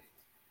Candidate.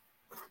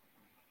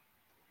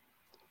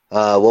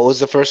 What was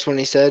the first one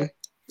he said?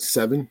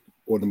 7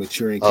 or the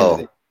Manchurian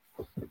Candidate.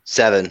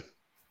 7.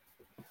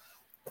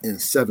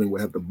 And 7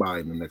 will have to bye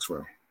in the next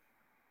round.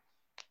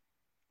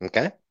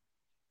 Okay.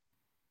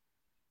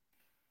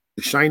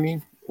 The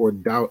Shining or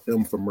Dial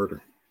M for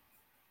Murder.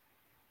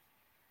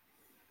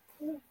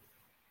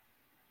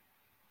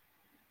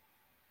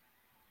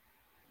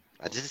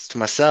 I did this to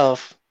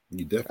myself.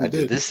 You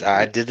definitely did.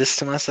 I did this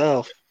to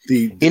myself.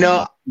 The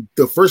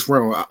first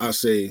round, I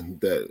say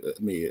that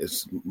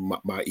it's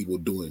my evil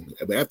doing.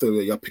 But after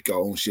y'all pick your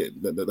own shit,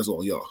 that's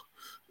all y'all.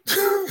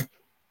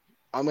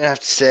 I'm gonna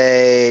have to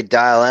say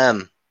Dial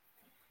M.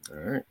 All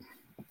right.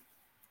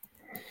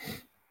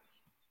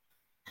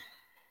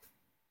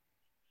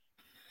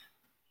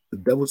 The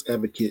Devil's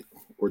Advocate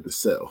or The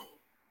Cell.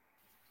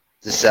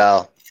 The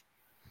Cell.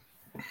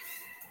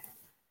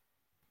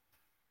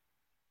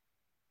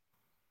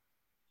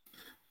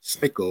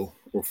 Psycho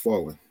or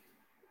Fallen.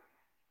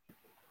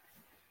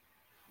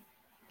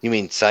 You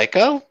mean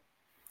Psycho?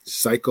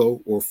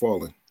 Psycho or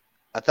Fallen.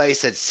 I thought you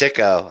said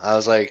Sicko. I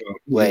was like,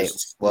 wait,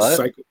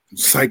 what?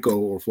 Psycho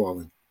or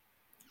Fallen.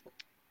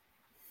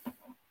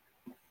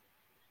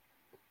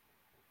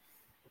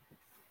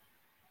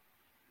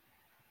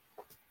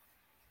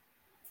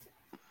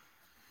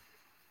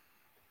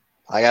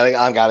 I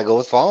gotta go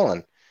with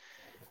Fallen.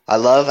 I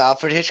love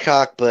Alfred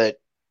Hitchcock, but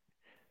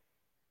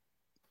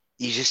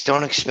you just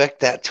don't expect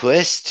that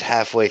twist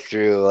halfway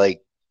through.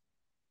 Like,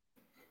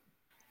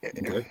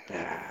 okay.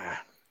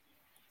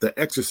 The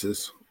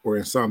Exorcist or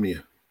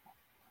Insomnia.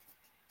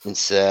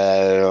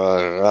 Insomnia.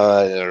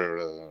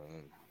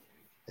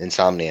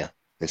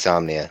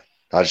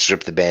 I'll just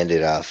rip the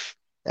Band-Aid off.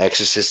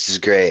 Exorcist is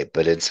great,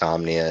 but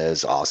Insomnia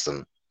is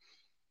awesome.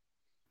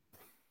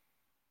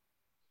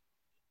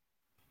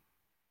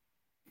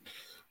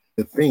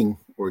 The Thing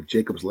or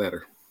Jacob's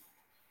Ladder.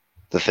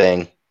 The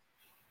Thing.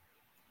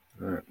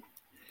 All right.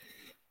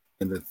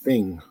 And The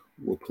Thing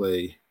will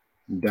play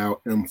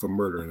Dial M for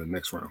Murder in the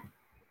next round.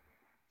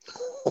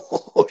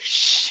 Oh,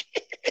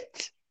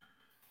 shit.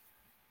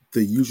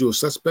 The Usual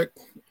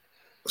Suspects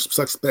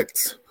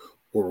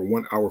or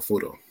 1 Hour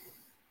Photo.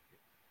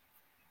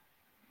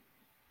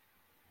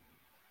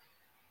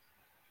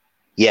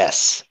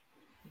 Yes.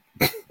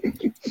 I'm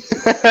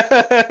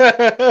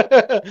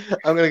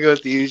going to go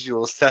with The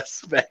Usual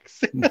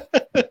Suspects.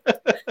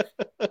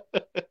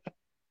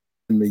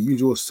 And The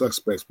Usual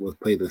Suspects will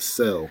play The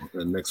Cell in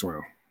the next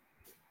round.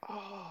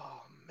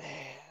 Oh,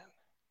 man.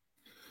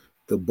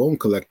 The Bone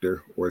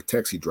Collector or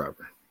Taxi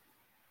Driver.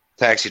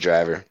 Taxi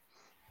Driver.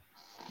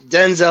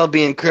 Denzel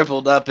being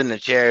crippled up in the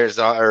chairs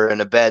or in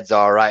the bed's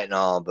all right and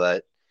all,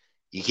 but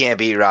you can't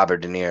beat Robert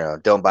De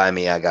Niro. Don't buy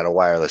me. I got a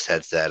wireless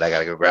headset. I got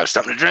to go grab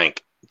something to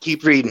drink.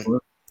 Keep reading.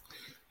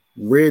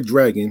 Red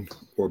Dragon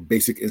or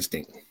Basic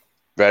Instinct.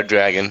 Red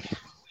Dragon.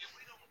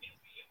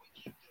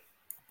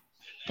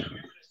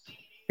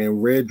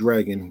 And Red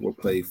Dragon will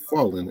play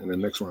Fallen in the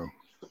next round.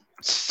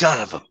 Son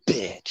of a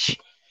bitch.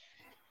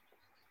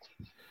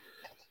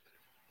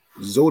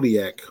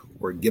 Zodiac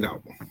or Get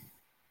Out.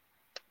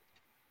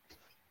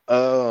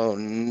 Oh,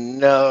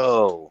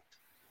 no.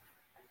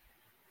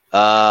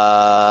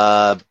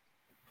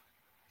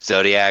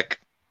 Zodiac.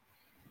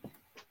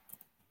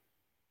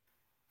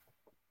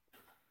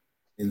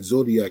 And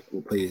Zodiac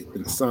will play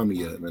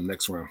Insomnia in the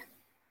next round.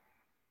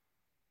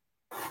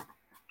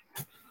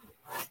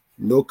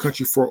 No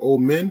Country for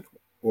Old Men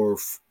or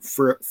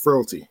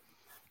Frailty.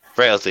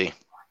 Frailty.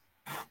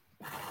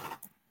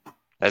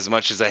 As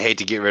much as I hate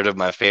to get rid of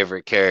my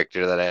favorite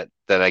character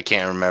that I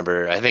can't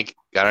remember,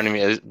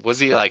 was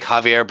he like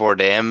Javier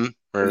Bardem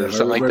or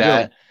something like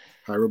that?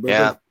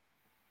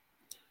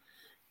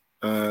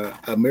 Yeah.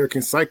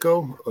 American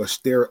Psycho or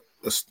Stereo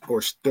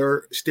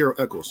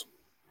Echoes.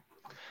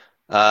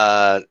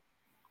 I'm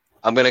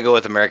gonna go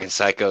with American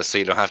Psycho, so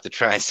you don't have to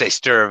try and say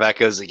Stir of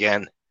Echoes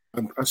again.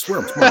 I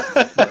swear I'm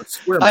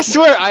smart. I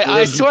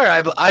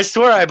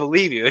swear I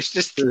believe you. It's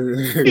just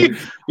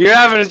you're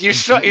on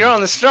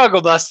the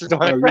struggle bus.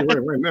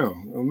 Right now.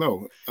 Oh,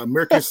 no,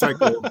 American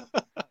Psycho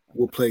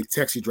will play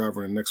Taxi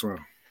Driver in the next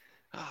round.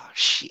 Oh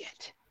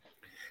shit!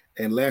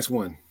 And last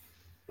one,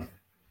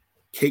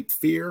 Cape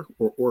Fear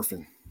or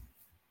Orphan.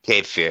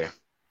 Cape Fear.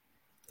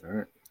 All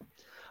right.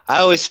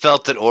 I always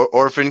felt that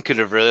Orphan could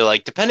have really,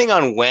 like, depending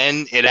on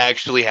when it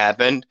actually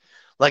happened,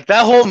 like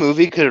that whole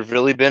movie could have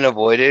really been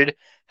avoided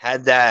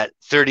had that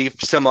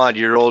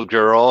 30-some-odd-year-old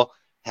girl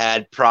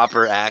had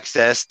proper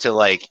access to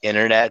like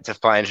internet to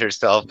find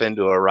herself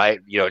into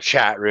a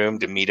chat room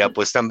to meet up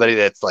with somebody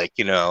that's like,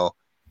 a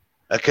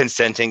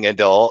consenting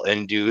adult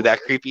and do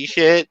that creepy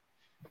shit.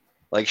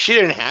 Like, she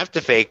didn't have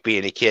to fake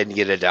being a kid and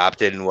get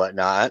adopted and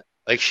whatnot.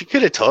 Like, she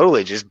could have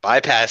totally just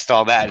bypassed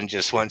all that and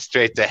just went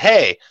straight to,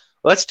 hey,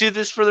 let's do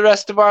this for the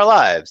rest of our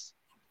lives.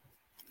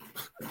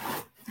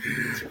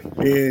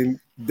 And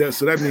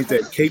so that means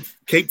that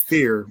Cape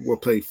Fear will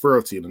play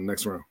Frailty in the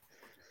next round.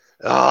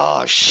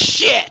 Oh,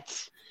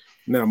 shit.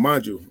 Now,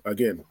 mind you,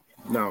 again,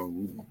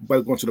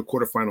 but going to the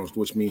quarterfinals,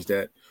 which means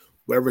that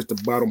whoever's the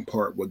bottom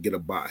part will get a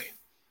bye.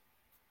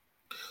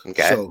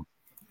 Okay. So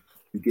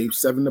we gave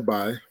 7 the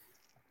bye.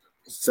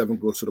 7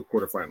 goes to the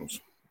quarterfinals.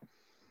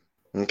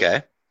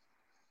 Okay.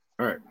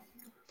 All right.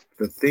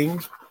 The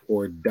Thing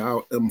or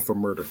Dial M for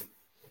Murder?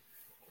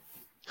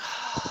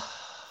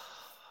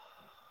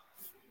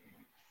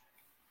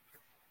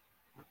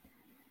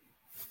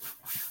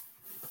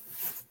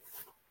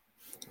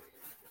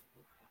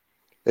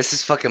 This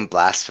is fucking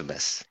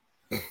blasphemous.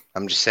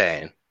 I'm just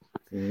saying.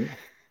 Mm-hmm.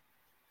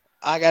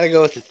 I gotta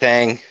go with The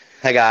Thing.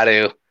 I got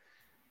to.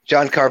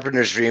 John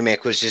Carpenter's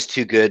remake was just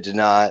too good to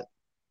not.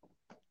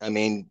 I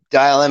mean,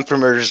 Dial M for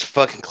Murder is a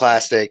fucking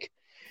classic.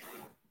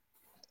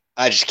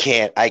 I just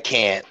can't. I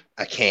can't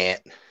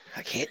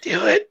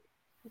do it.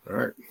 All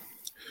right.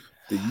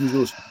 The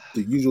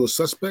Usual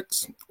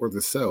Suspects or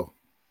The Cell?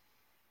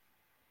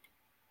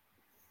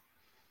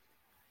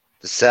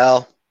 The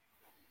Cell.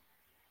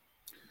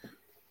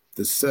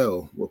 The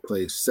Cell will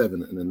play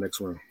 7 in the next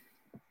round.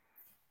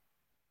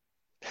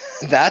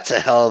 That's a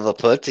hell of a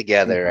put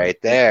together right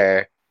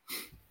there.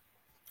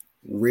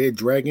 Red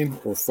Dragon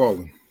or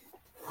Fallen?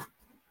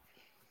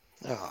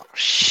 Oh,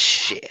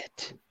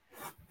 shit.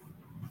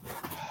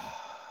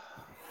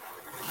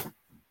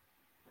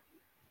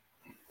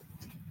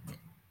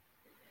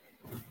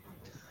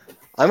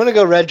 I'm going to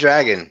go Red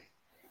Dragon.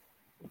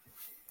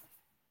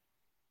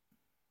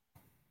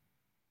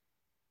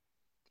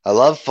 I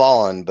love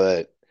Fallen,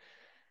 but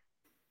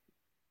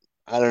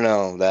I don't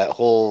know, that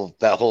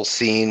whole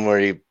scene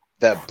where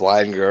that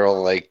blind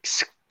girl like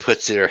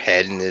puts her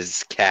head in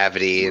his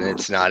cavity and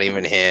it's not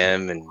even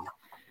him, and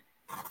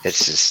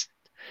it's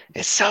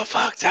so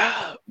fucked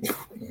up.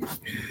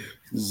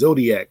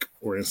 Zodiac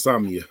or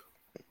Insomnia?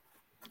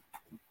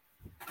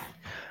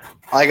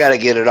 I gotta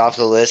get it off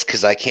the list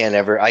because I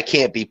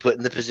can't be put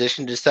in the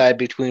position to decide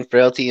between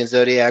Frailty and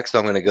Zodiac, so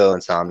I'm gonna go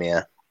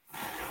Insomnia.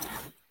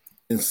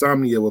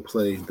 Insomnia will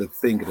play The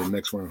Thing in the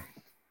next round.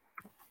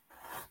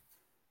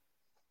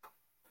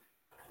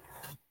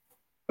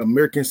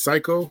 American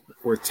Psycho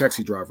or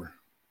Taxi Driver?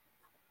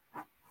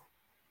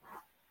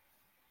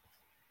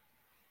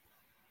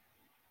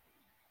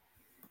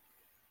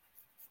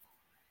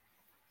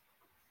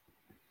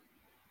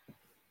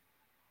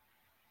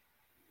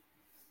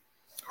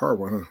 Hard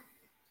one, huh?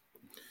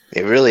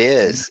 It really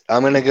is.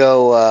 I'm gonna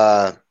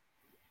go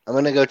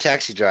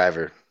Taxi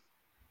Driver.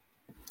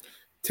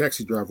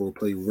 Taxi Driver will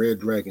play Red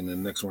Dragon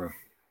in the next round.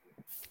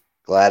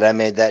 Glad I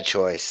made that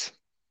choice.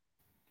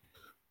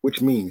 Which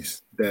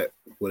means that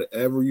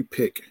whatever you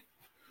pick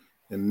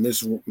in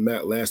this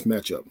last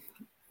matchup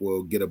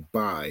will get a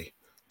bye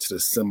to the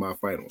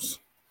semifinals.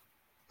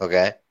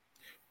 Okay.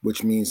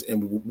 Which means,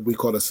 and we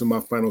call the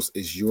semifinals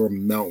is your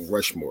Mount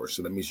Rushmore.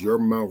 So that means your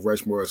Mount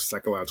Rushmore of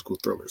psychological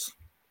thrillers.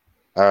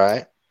 All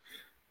right.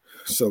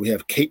 So we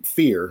have Cape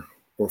Fear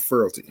or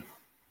Frailty.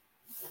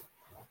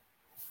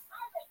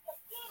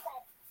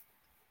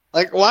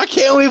 Like, why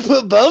can't we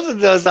put both of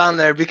those on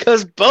there?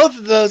 Because both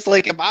of those,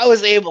 like, if I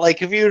was able,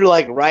 like, if you were to,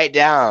 like, write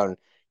down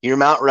your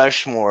Mount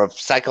Rushmore of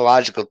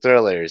psychological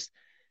thrillers,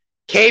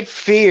 Cape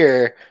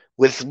Fear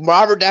with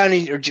Robert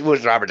Downey, or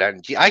was Robert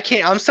Downey?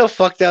 I'm so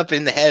fucked up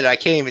in the head, I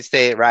can't even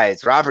say it right.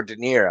 It's Robert De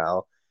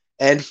Niro.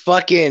 And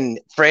fucking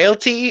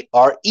Frailty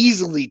are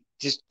easily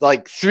just,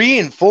 like, 3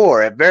 and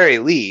 4 at very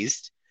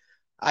least.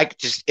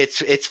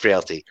 It's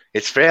Frailty.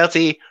 It's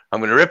Frailty. I'm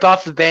going to rip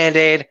off the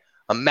Band-Aid.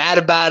 I'm mad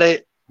about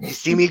it. You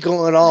see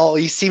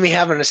me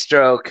having a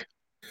stroke.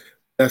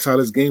 That's how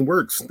this game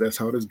works.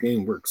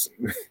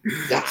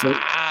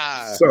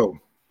 So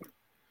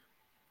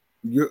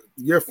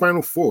your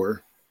final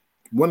four,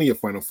 one of your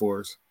final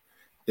fours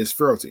is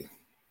Frailty.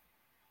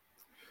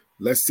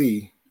 Let's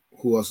see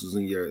who else is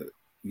in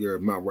your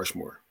Mount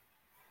Rushmore.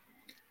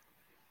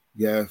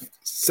 You have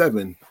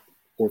 7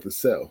 or The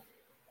Cell.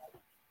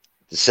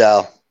 The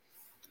Cell.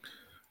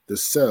 The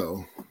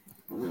Cell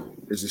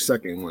is the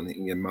second one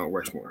in your Mount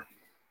Rushmore.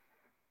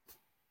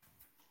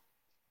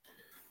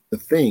 The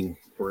Thing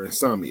or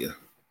Insomnia?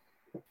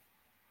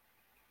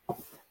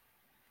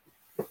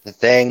 The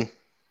Thing.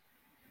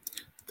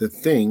 The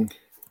Thing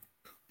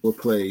will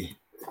play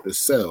The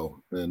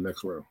Cell in the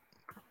next round.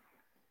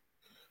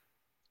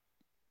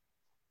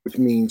 Which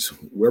means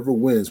whoever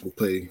wins will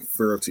play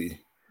Frailty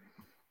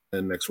in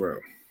the next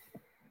round.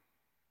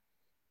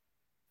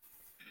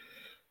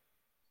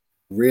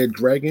 Red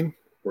Dragon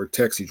or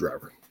Taxi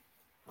Driver?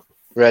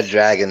 Red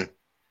Dragon.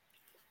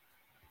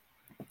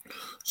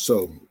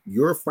 So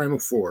your final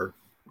four,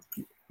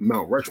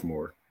 Mount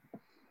Rushmore,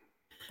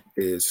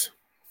 is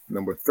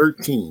number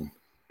 13,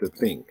 The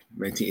Thing,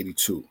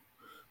 1982.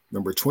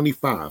 Number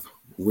 25,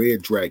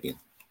 Red Dragon,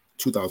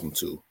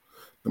 2002.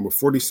 Number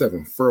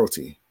 47,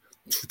 Frailty,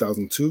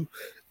 2002.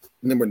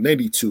 Number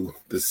 92,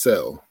 The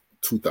Cell,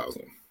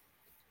 2000.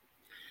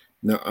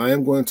 Now, I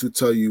am going to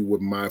tell you what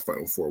my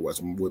final four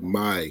was, with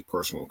my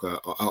personal,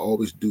 I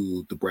always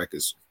do the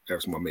brackets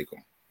That's when I make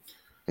them.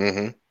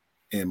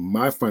 Mm-hmm. And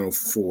my final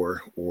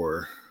four,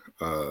 or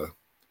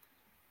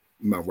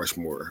Mount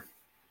Rushmore,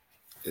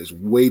 is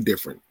way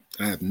different.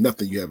 I have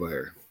nothing you have on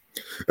here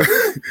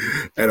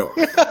at all.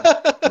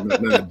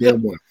 Not a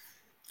damn one.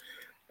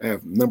 I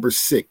have number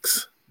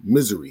 6,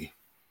 Misery,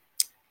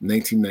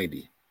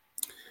 1990.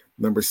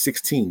 Number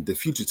 16, The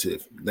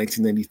Fugitive,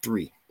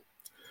 1993.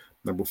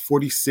 Number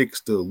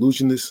 46, The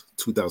Illusionist,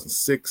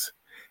 2006.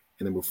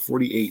 And number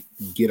 48,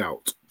 Get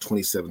Out,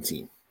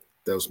 2017.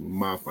 That was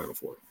my final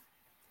four.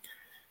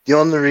 The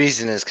only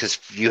reason is because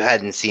you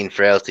hadn't seen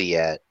Frailty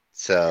yet,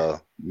 so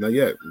not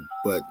yet,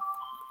 but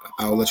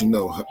I'll let you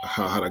know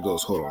how that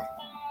goes. Hold on.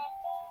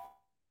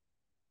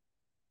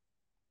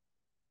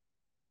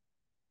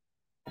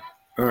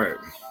 All right.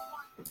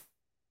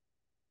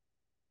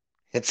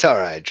 It's all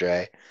right,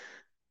 Dre.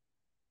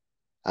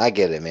 I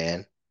get it,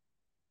 man.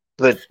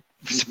 But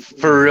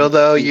for real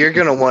though, you're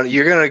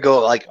gonna go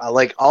like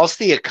I'll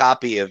see a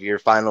copy of your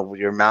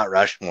Mount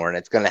Rushmore, and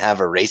it's gonna have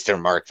eraser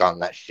marks on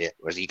that shit,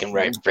 where you can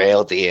write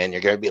Frailty, and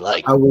you're gonna be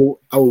like, I will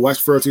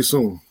watch Frailty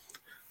soon.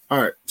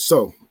 All right,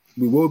 so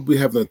we will be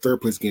having a third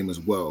place game as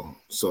well.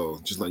 So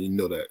just letting you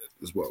know that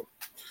as well.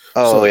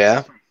 Oh, so,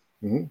 yeah.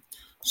 Mm-hmm.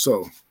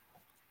 So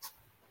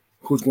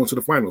who's going to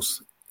the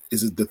finals?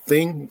 Is it The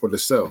Thing or The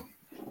Cell?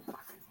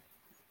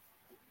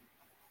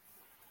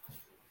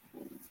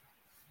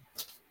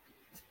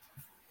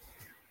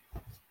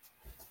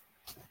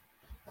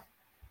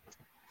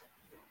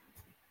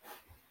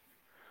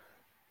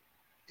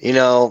 You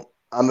know,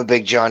 I'm a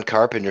big John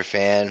Carpenter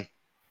fan,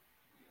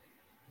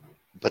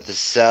 but The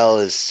Cell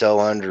is so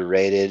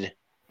underrated.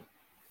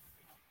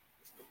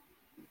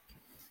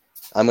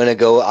 I'm gonna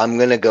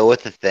go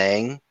with The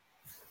Thing,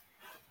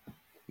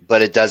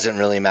 but it doesn't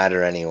really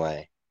matter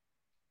anyway.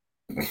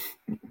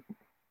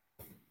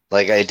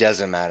 Like, it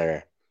doesn't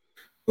matter.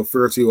 So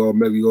Frailty or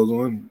maybe goes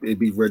on. It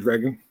beat Red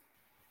Dragon.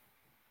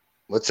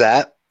 What's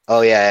that?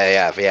 Oh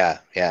yeah. I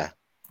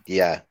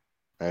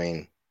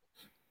mean,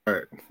 all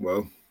right.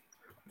 Well,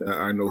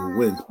 I know who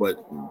wins,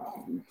 but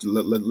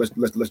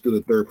let's do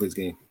the third place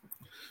game.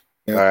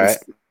 All right.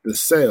 The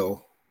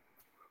Cell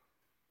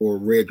or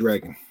Red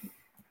Dragon.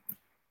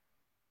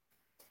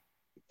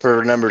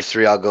 For number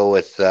 3, I'll go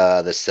with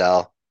The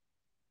Cell.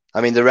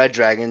 I mean, the Red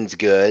Dragon's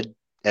good,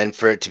 and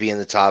for it to be in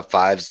the top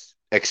 5's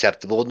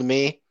acceptable to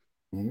me.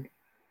 Mm-hmm.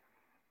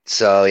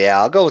 So yeah,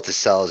 I'll go with The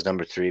Cell as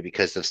number 3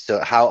 because of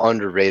still how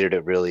underrated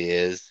it really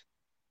is.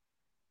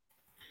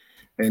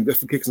 And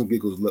just for kicks and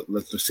giggles,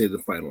 let's just say the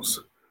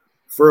finals: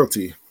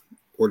 Frailty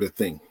or The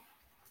Thing.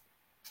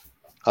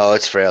 Oh,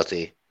 it's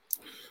Frailty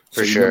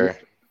for sure.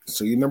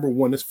 So your number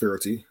 1 is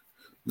Frailty.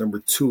 Number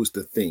 2 is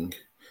The Thing.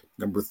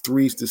 Number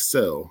 3 is The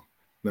Cell.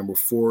 Number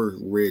 4,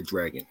 Red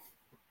Dragon.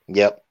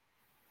 Yep.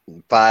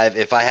 5.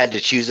 If I had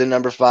to choose a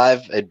number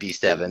 5, it'd be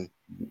 7.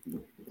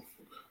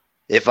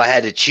 If I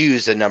had to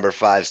choose a number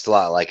 5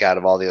 slot, like out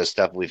of all the other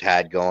stuff we've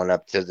had going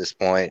up to this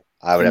point,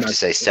 I would have to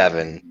say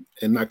 7.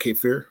 And not Cape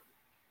Fear?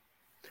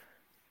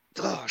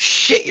 Oh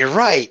shit, you're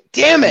right.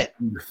 Damn it.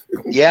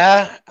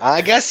 Yeah,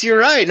 I guess you're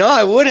right. No,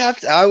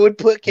 I would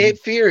put Cape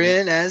Fear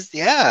in as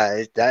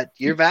that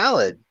you're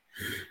valid.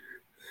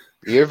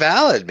 You're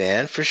valid,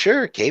 man, for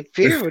sure. Cape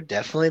Fear would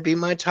definitely be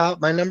my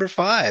number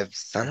 5.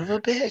 Son of a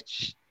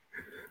bitch.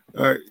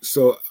 All right,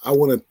 so I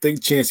want to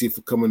thank Chancey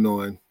for coming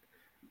on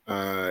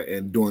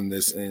and doing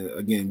this. And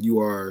again, you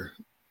are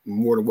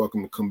more than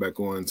welcome to come back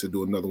on to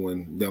do another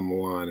one down the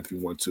line if you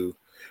want to.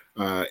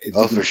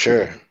 For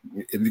sure.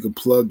 If you can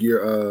plug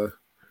your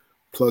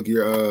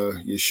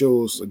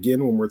shows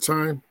again one more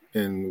time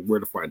and where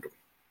to find them.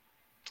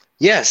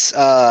 Yes,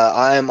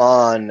 I'm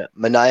on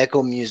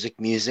Maniacal Music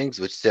Musings,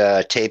 which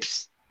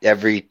tapes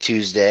every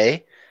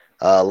Tuesday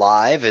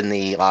live, and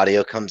the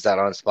audio comes out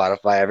on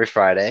Spotify every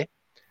Friday.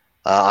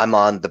 I'm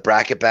on the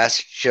Bracket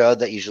Basket Show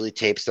that usually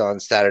tapes on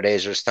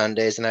Saturdays or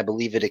Sundays, and I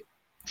believe it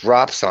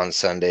drops on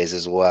Sundays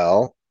as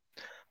well.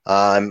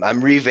 I'm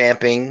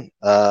revamping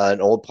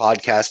an old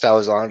podcast I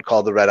was on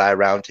called the Red Eye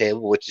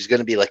Roundtable, which is going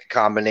to be like a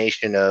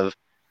combination of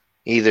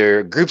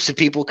either groups of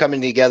people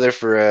coming together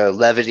for a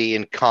levity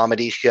and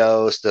comedy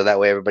show, so that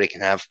way everybody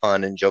can have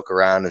fun and joke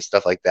around and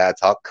stuff like that,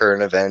 talk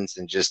current events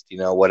and just,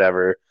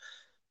 whatever.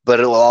 But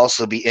it will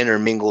also be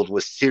intermingled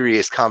with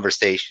serious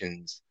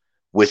conversations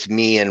with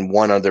me and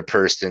one other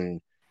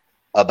person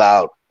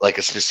about like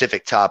a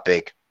specific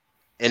topic,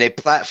 in a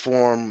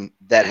platform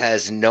that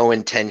has no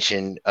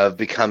intention of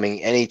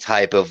becoming any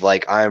type of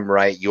like, I'm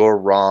right, you're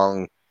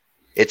wrong.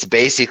 It's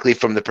basically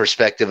from the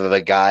perspective of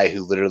a guy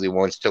who literally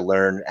wants to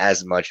learn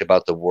as much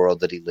about the world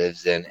that he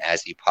lives in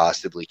as he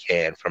possibly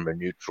can from a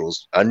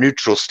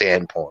neutral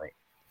standpoint.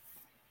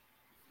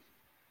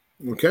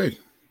 Okay.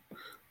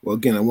 Well,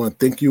 again, I want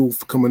to thank you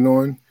for coming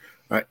on.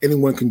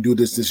 Anyone can do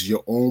this. This is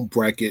your own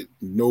bracket.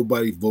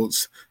 Nobody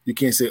votes. You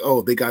can't say,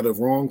 oh, they got it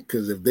wrong,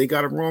 because if they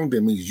got it wrong,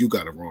 that means you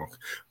got it wrong.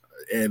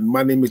 And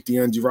my name is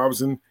DeAndre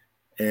Robinson,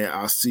 and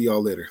I'll see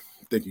y'all later.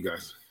 Thank you,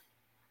 guys.